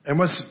 And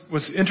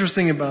what's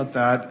interesting about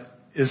that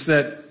is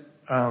that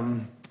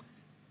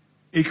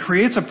it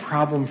creates a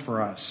problem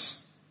for us.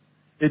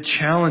 It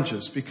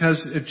challenges,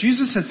 because if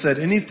Jesus had said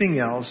anything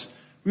else,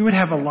 we would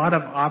have a lot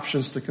of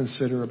options to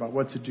consider about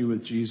what to do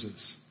with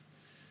Jesus.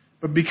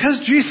 But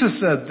because Jesus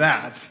said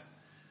that,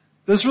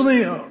 there's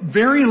really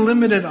very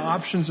limited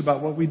options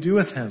about what we do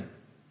with him,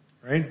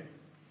 right?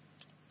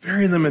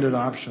 Very limited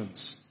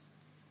options.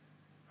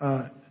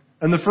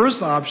 And the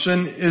first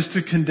option is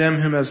to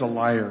condemn him as a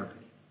liar,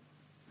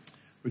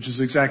 which is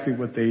exactly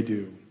what they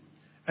do.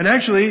 And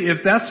actually,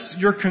 if that's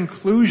your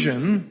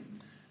conclusion,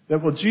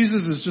 that, well,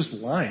 Jesus is just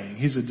lying,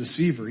 he's a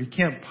deceiver, he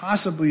can't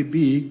possibly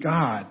be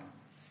God.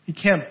 He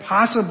can't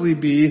possibly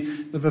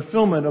be the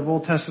fulfillment of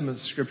Old Testament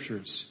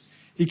scriptures.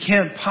 He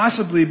can't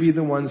possibly be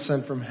the one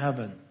sent from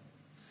heaven.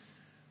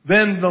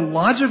 Then the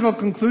logical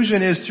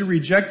conclusion is to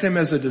reject him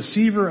as a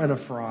deceiver and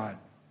a fraud.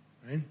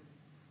 Right?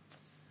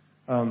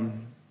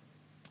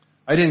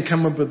 I didn't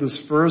come up with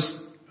this first.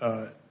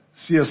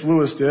 C.S.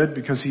 Lewis did,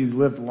 because he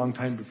lived a long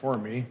time before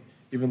me.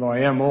 Even though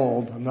I am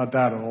old, I'm not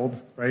that old,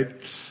 right?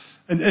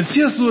 And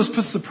C.S. Lewis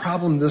puts the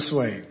problem this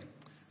way.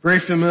 Very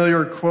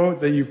familiar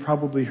quote that you've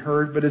probably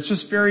heard, but it's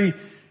just very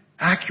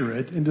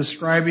accurate in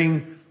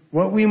describing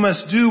what we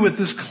must do with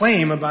this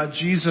claim about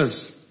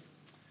Jesus.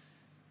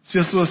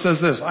 C.S. Lewis says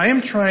this: I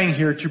am trying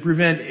here to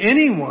prevent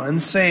anyone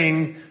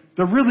saying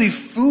the really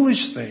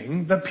foolish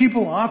thing that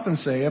people often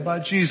say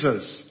about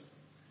Jesus.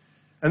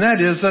 And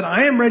that is that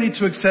I am ready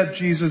to accept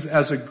Jesus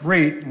as a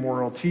great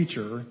moral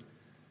teacher,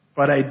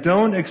 but I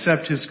don't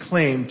accept his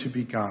claim to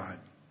be God.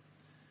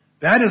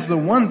 That is the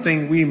one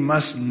thing we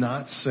must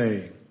not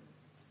say.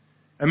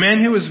 A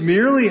man who was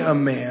merely a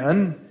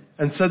man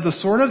and said the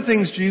sort of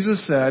things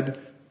Jesus said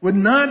would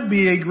not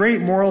be a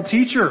great moral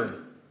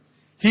teacher.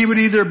 He would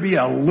either be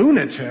a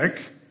lunatic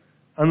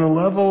on the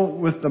level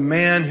with the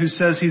man who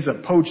says he's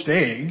a poached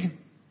egg,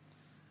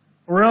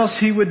 or else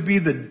he would be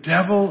the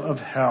devil of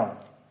hell.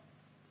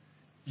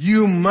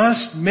 You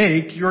must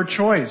make your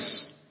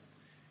choice.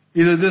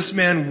 Either this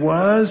man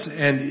was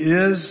and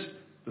is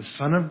the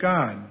Son of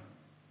God,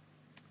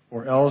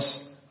 or else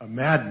a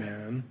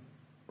madman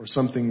or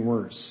something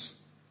worse.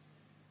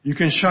 You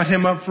can shut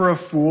him up for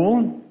a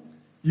fool.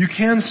 You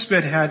can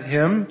spit at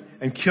him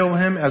and kill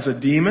him as a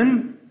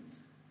demon.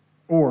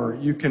 Or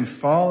you can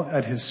fall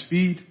at his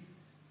feet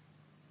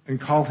and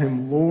call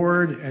him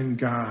Lord and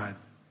God.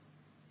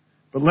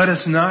 But let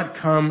us not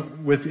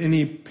come with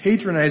any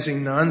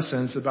patronizing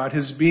nonsense about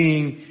his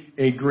being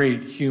a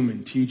great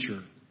human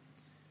teacher.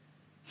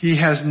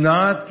 He has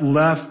not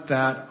left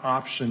that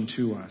option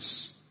to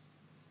us.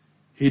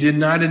 He did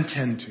not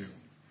intend to.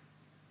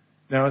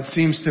 Now, it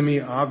seems to me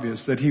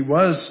obvious that he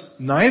was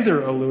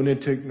neither a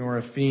lunatic nor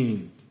a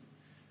fiend.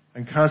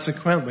 And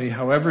consequently,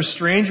 however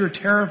strange or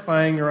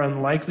terrifying or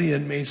unlikely it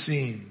may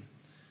seem,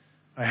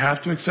 I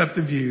have to accept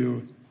the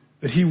view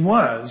that he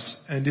was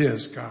and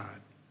is God.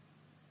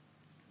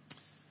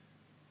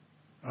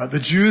 The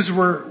Jews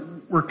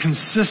were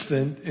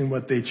consistent in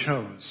what they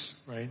chose,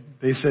 right?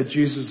 They said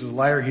Jesus is a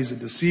liar, he's a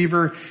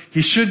deceiver,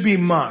 he should be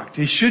mocked,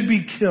 he should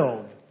be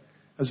killed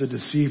as a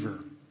deceiver,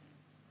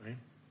 right?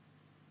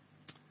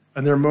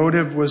 And their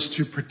motive was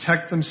to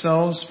protect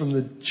themselves from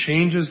the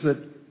changes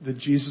that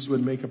Jesus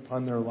would make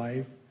upon their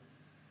life.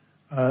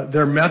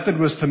 Their method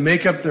was to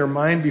make up their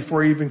mind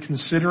before even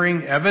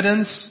considering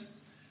evidence,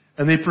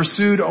 and they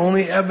pursued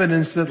only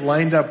evidence that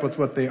lined up with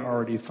what they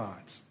already thought,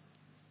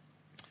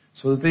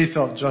 so that they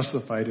felt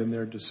justified in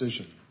their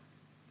decision.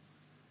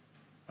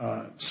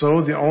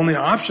 So the only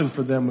option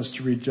for them was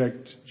to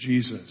reject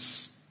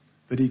Jesus,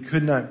 that he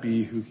could not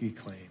be who he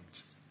claimed,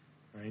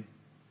 right?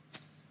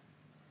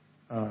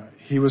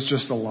 He was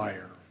just a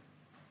liar,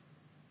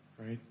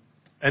 right?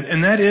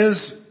 And that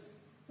is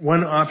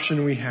one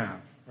option we have,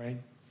 right?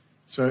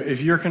 So if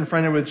you're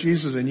confronted with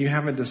Jesus and you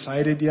haven't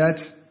decided yet,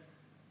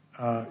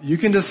 you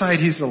can decide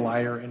he's a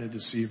liar and a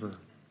deceiver,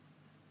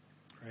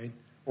 right?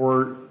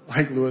 Or,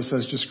 like Lewis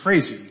says, just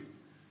crazy,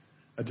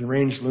 a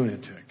deranged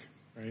lunatic,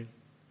 right?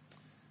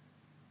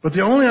 But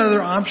the only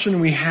other option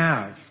we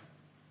have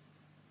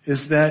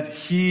is that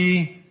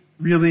he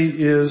really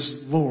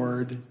is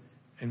Lord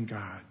and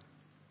God,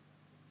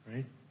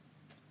 right?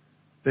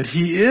 That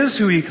he is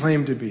who he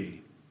claimed to be.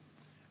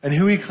 And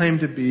who he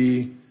claimed to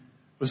be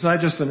was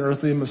not just an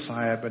earthly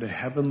Messiah, but a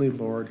heavenly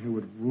Lord who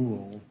would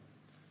rule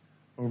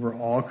over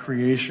all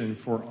creation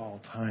for all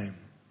time,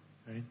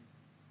 right?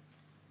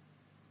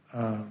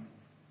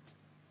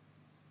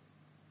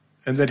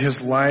 And that his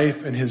life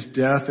and his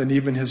death and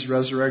even his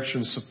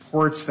resurrection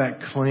supports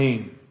that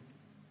claim.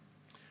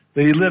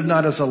 That he lived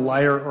not as a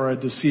liar or a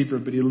deceiver,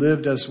 but he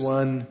lived as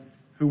one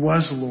who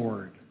was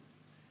Lord,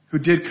 who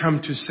did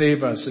come to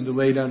save us and to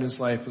lay down his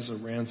life as a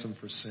ransom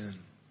for sin.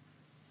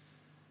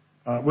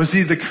 Was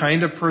he the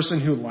kind of person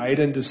who lied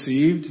and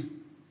deceived?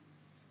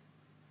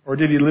 Or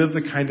did he live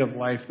the kind of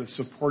life that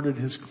supported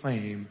his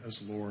claim as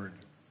Lord?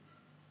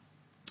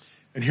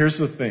 And here's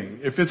the thing.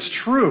 If it's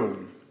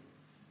true,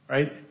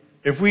 right?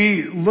 If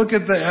we look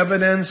at the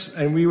evidence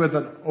and we with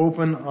an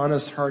open,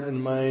 honest heart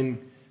and mind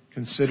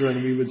consider,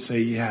 and we would say,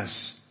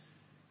 yes,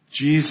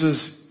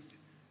 Jesus'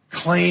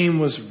 claim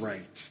was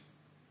right.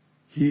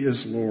 He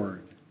is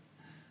Lord.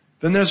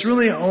 Then there's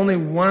really only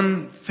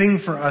one thing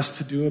for us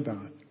to do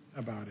about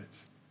it.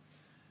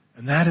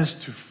 And that is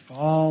to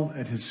fall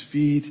at his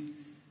feet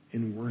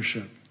in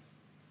worship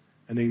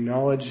and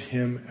acknowledge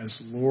him as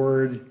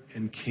Lord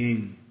and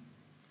King.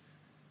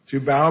 To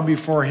bow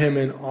before him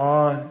in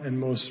awe and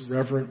most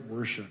reverent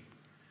worship.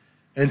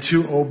 And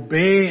to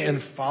obey and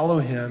follow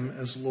him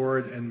as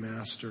Lord and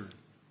Master.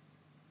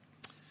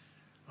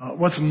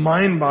 What's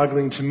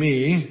mind-boggling to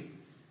me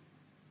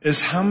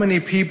is how many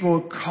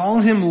people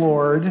call him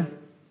Lord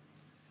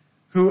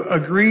who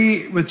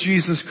agree with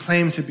Jesus'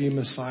 claim to be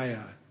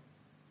Messiah,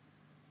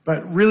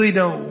 but really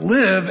don't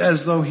live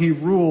as though he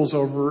rules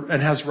over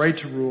and has right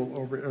to rule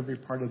over every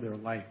part of their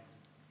life.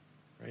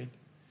 Right?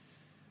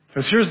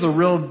 Because here's the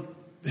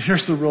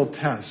real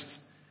test.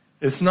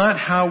 It's not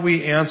how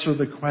we answer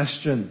the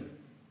question.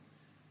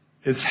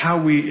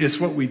 It's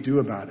what we do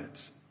about it.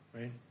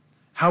 Right?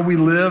 How we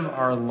live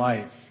our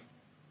life.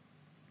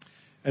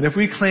 And if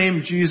we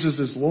claim Jesus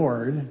is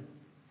Lord,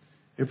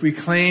 if we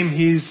claim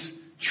he's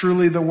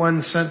truly the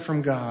one sent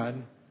from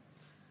God,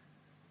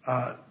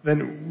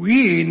 then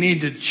we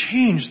need to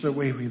change the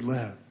way we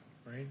live,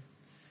 right?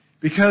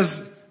 Because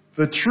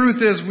the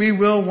truth is we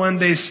will one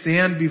day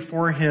stand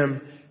before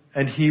him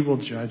and he will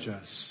judge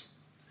us.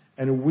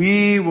 And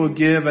we will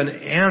give an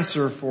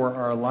answer for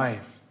our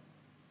life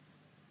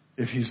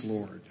if he's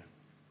Lord,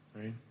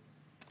 right?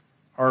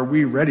 Are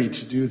we ready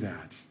to do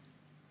that?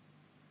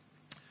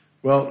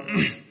 Well,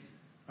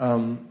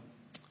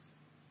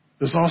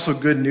 there's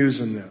also good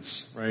news in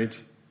this, right?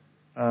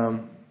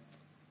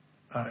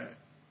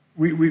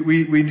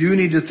 We do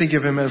need to think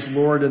of him as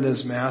Lord and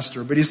as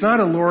Master, but he's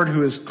not a Lord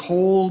who is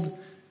cold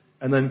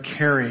and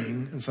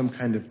uncaring and some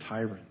kind of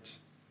tyrant.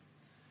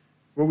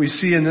 What we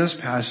see in this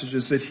passage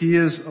is that he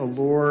is a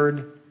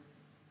Lord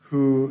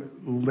who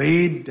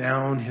laid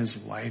down his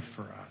life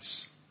for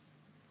us,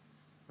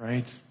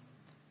 right?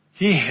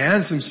 He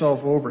hands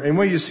himself over. And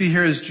what you see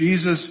here is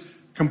Jesus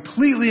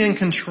completely in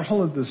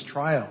control of this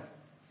trial,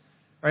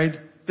 right?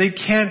 They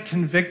can't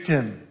convict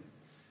him.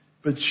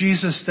 But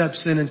Jesus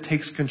steps in and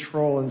takes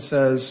control and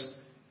says,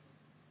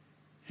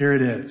 here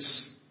it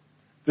is.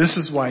 This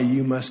is why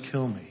you must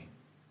kill me.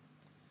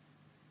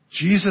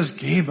 Jesus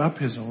gave up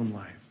his own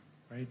life,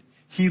 right?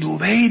 He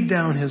laid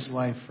down his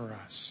life for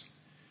us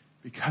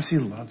because he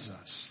loves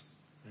us,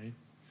 right?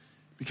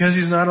 Because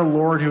he's not a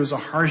Lord who is a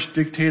harsh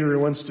dictator who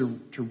wants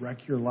to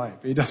wreck your life.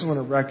 He doesn't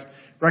want to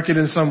wreck it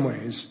in some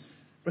ways,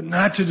 but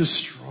not to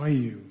destroy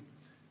you,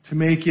 to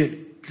make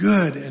it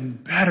good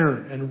and better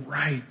and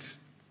right.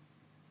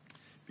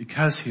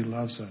 Because he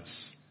loves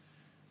us,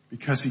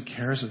 because he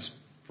cares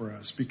for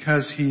us,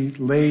 because he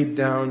laid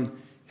down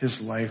his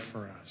life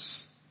for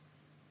us.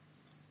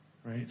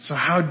 Right? So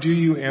how do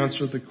you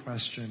answer the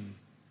question,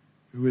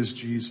 who is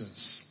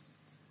Jesus?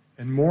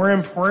 And more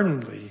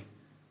importantly,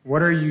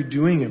 what are you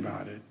doing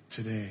about it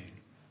today?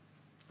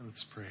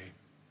 Let's pray.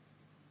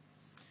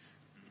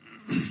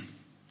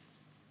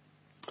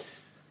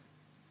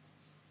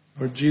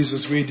 Lord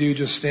Jesus, we do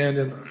just stand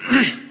in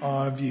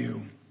awe of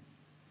you.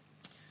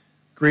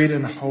 Great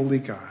and holy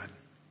God,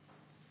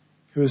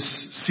 who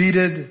is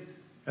seated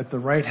at the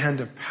right hand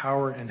of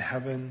power in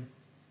heaven,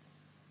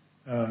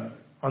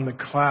 on the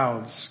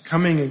clouds,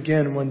 coming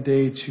again one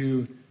day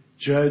to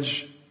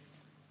judge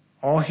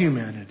all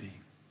humanity.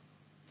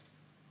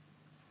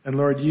 And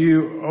Lord,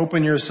 you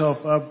open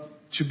yourself up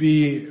to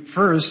be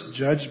first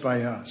judged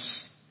by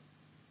us.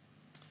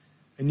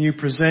 And you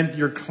present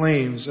your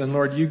claims, and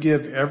Lord, you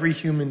give every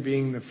human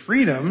being the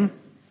freedom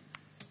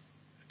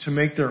to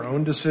make their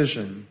own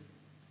decision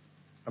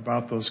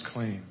about those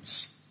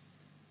claims.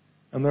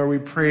 And Lord,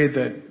 we pray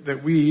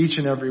that we, each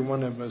and every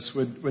one of us,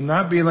 would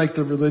not be like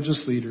the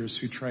religious leaders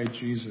who tried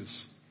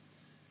Jesus,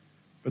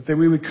 but that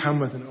we would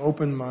come with an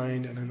open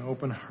mind and an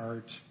open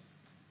heart,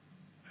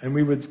 and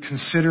we would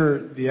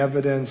consider the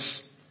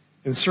evidence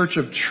in search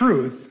of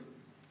truth,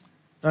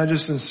 not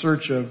just in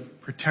search of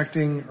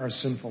protecting our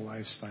sinful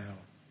lifestyle,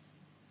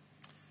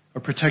 or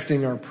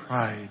protecting our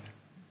pride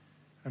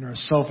and our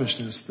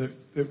selfishness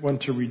that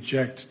want to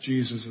reject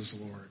Jesus as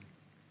Lord.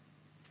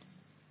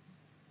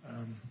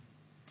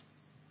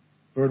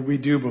 Lord, we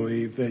do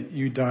believe that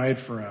you died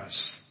for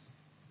us.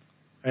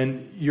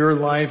 And your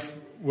life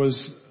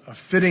was a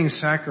fitting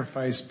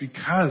sacrifice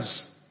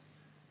because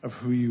of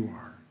who you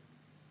are.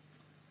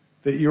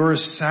 That your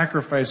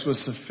sacrifice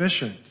was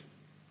sufficient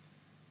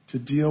to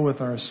deal with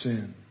our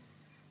sin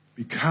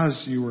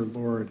because you were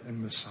Lord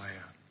and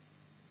Messiah.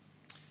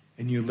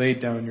 And you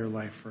laid down your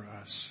life for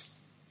us.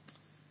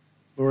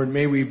 Lord,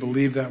 may we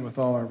believe that with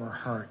all of our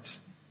heart.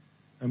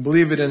 And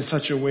believe it in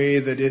such a way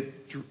that it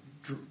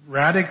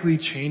radically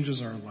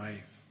changes our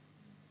life.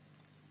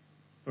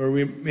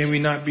 Lord, may we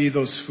not be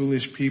those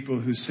foolish people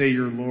who say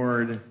you're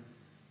Lord,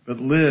 but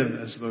live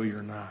as though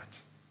you're not.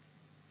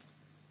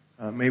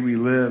 May we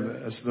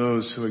live as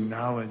those who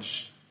acknowledge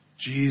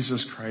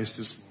Jesus Christ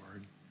as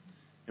Lord.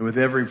 And with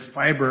every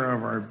fiber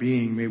of our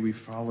being, may we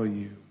follow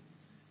you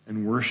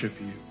and worship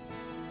you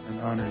and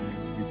honor you,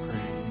 we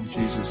pray. In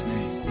Jesus'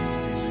 name,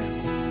 amen.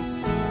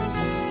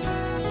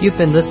 You've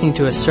been listening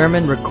to a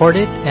sermon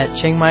recorded at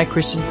Chiang Mai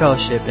Christian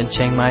Fellowship in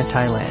Chiang Mai,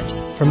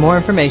 Thailand. For more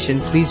information,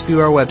 please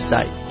view our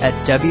website at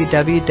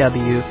www.ccfth.org.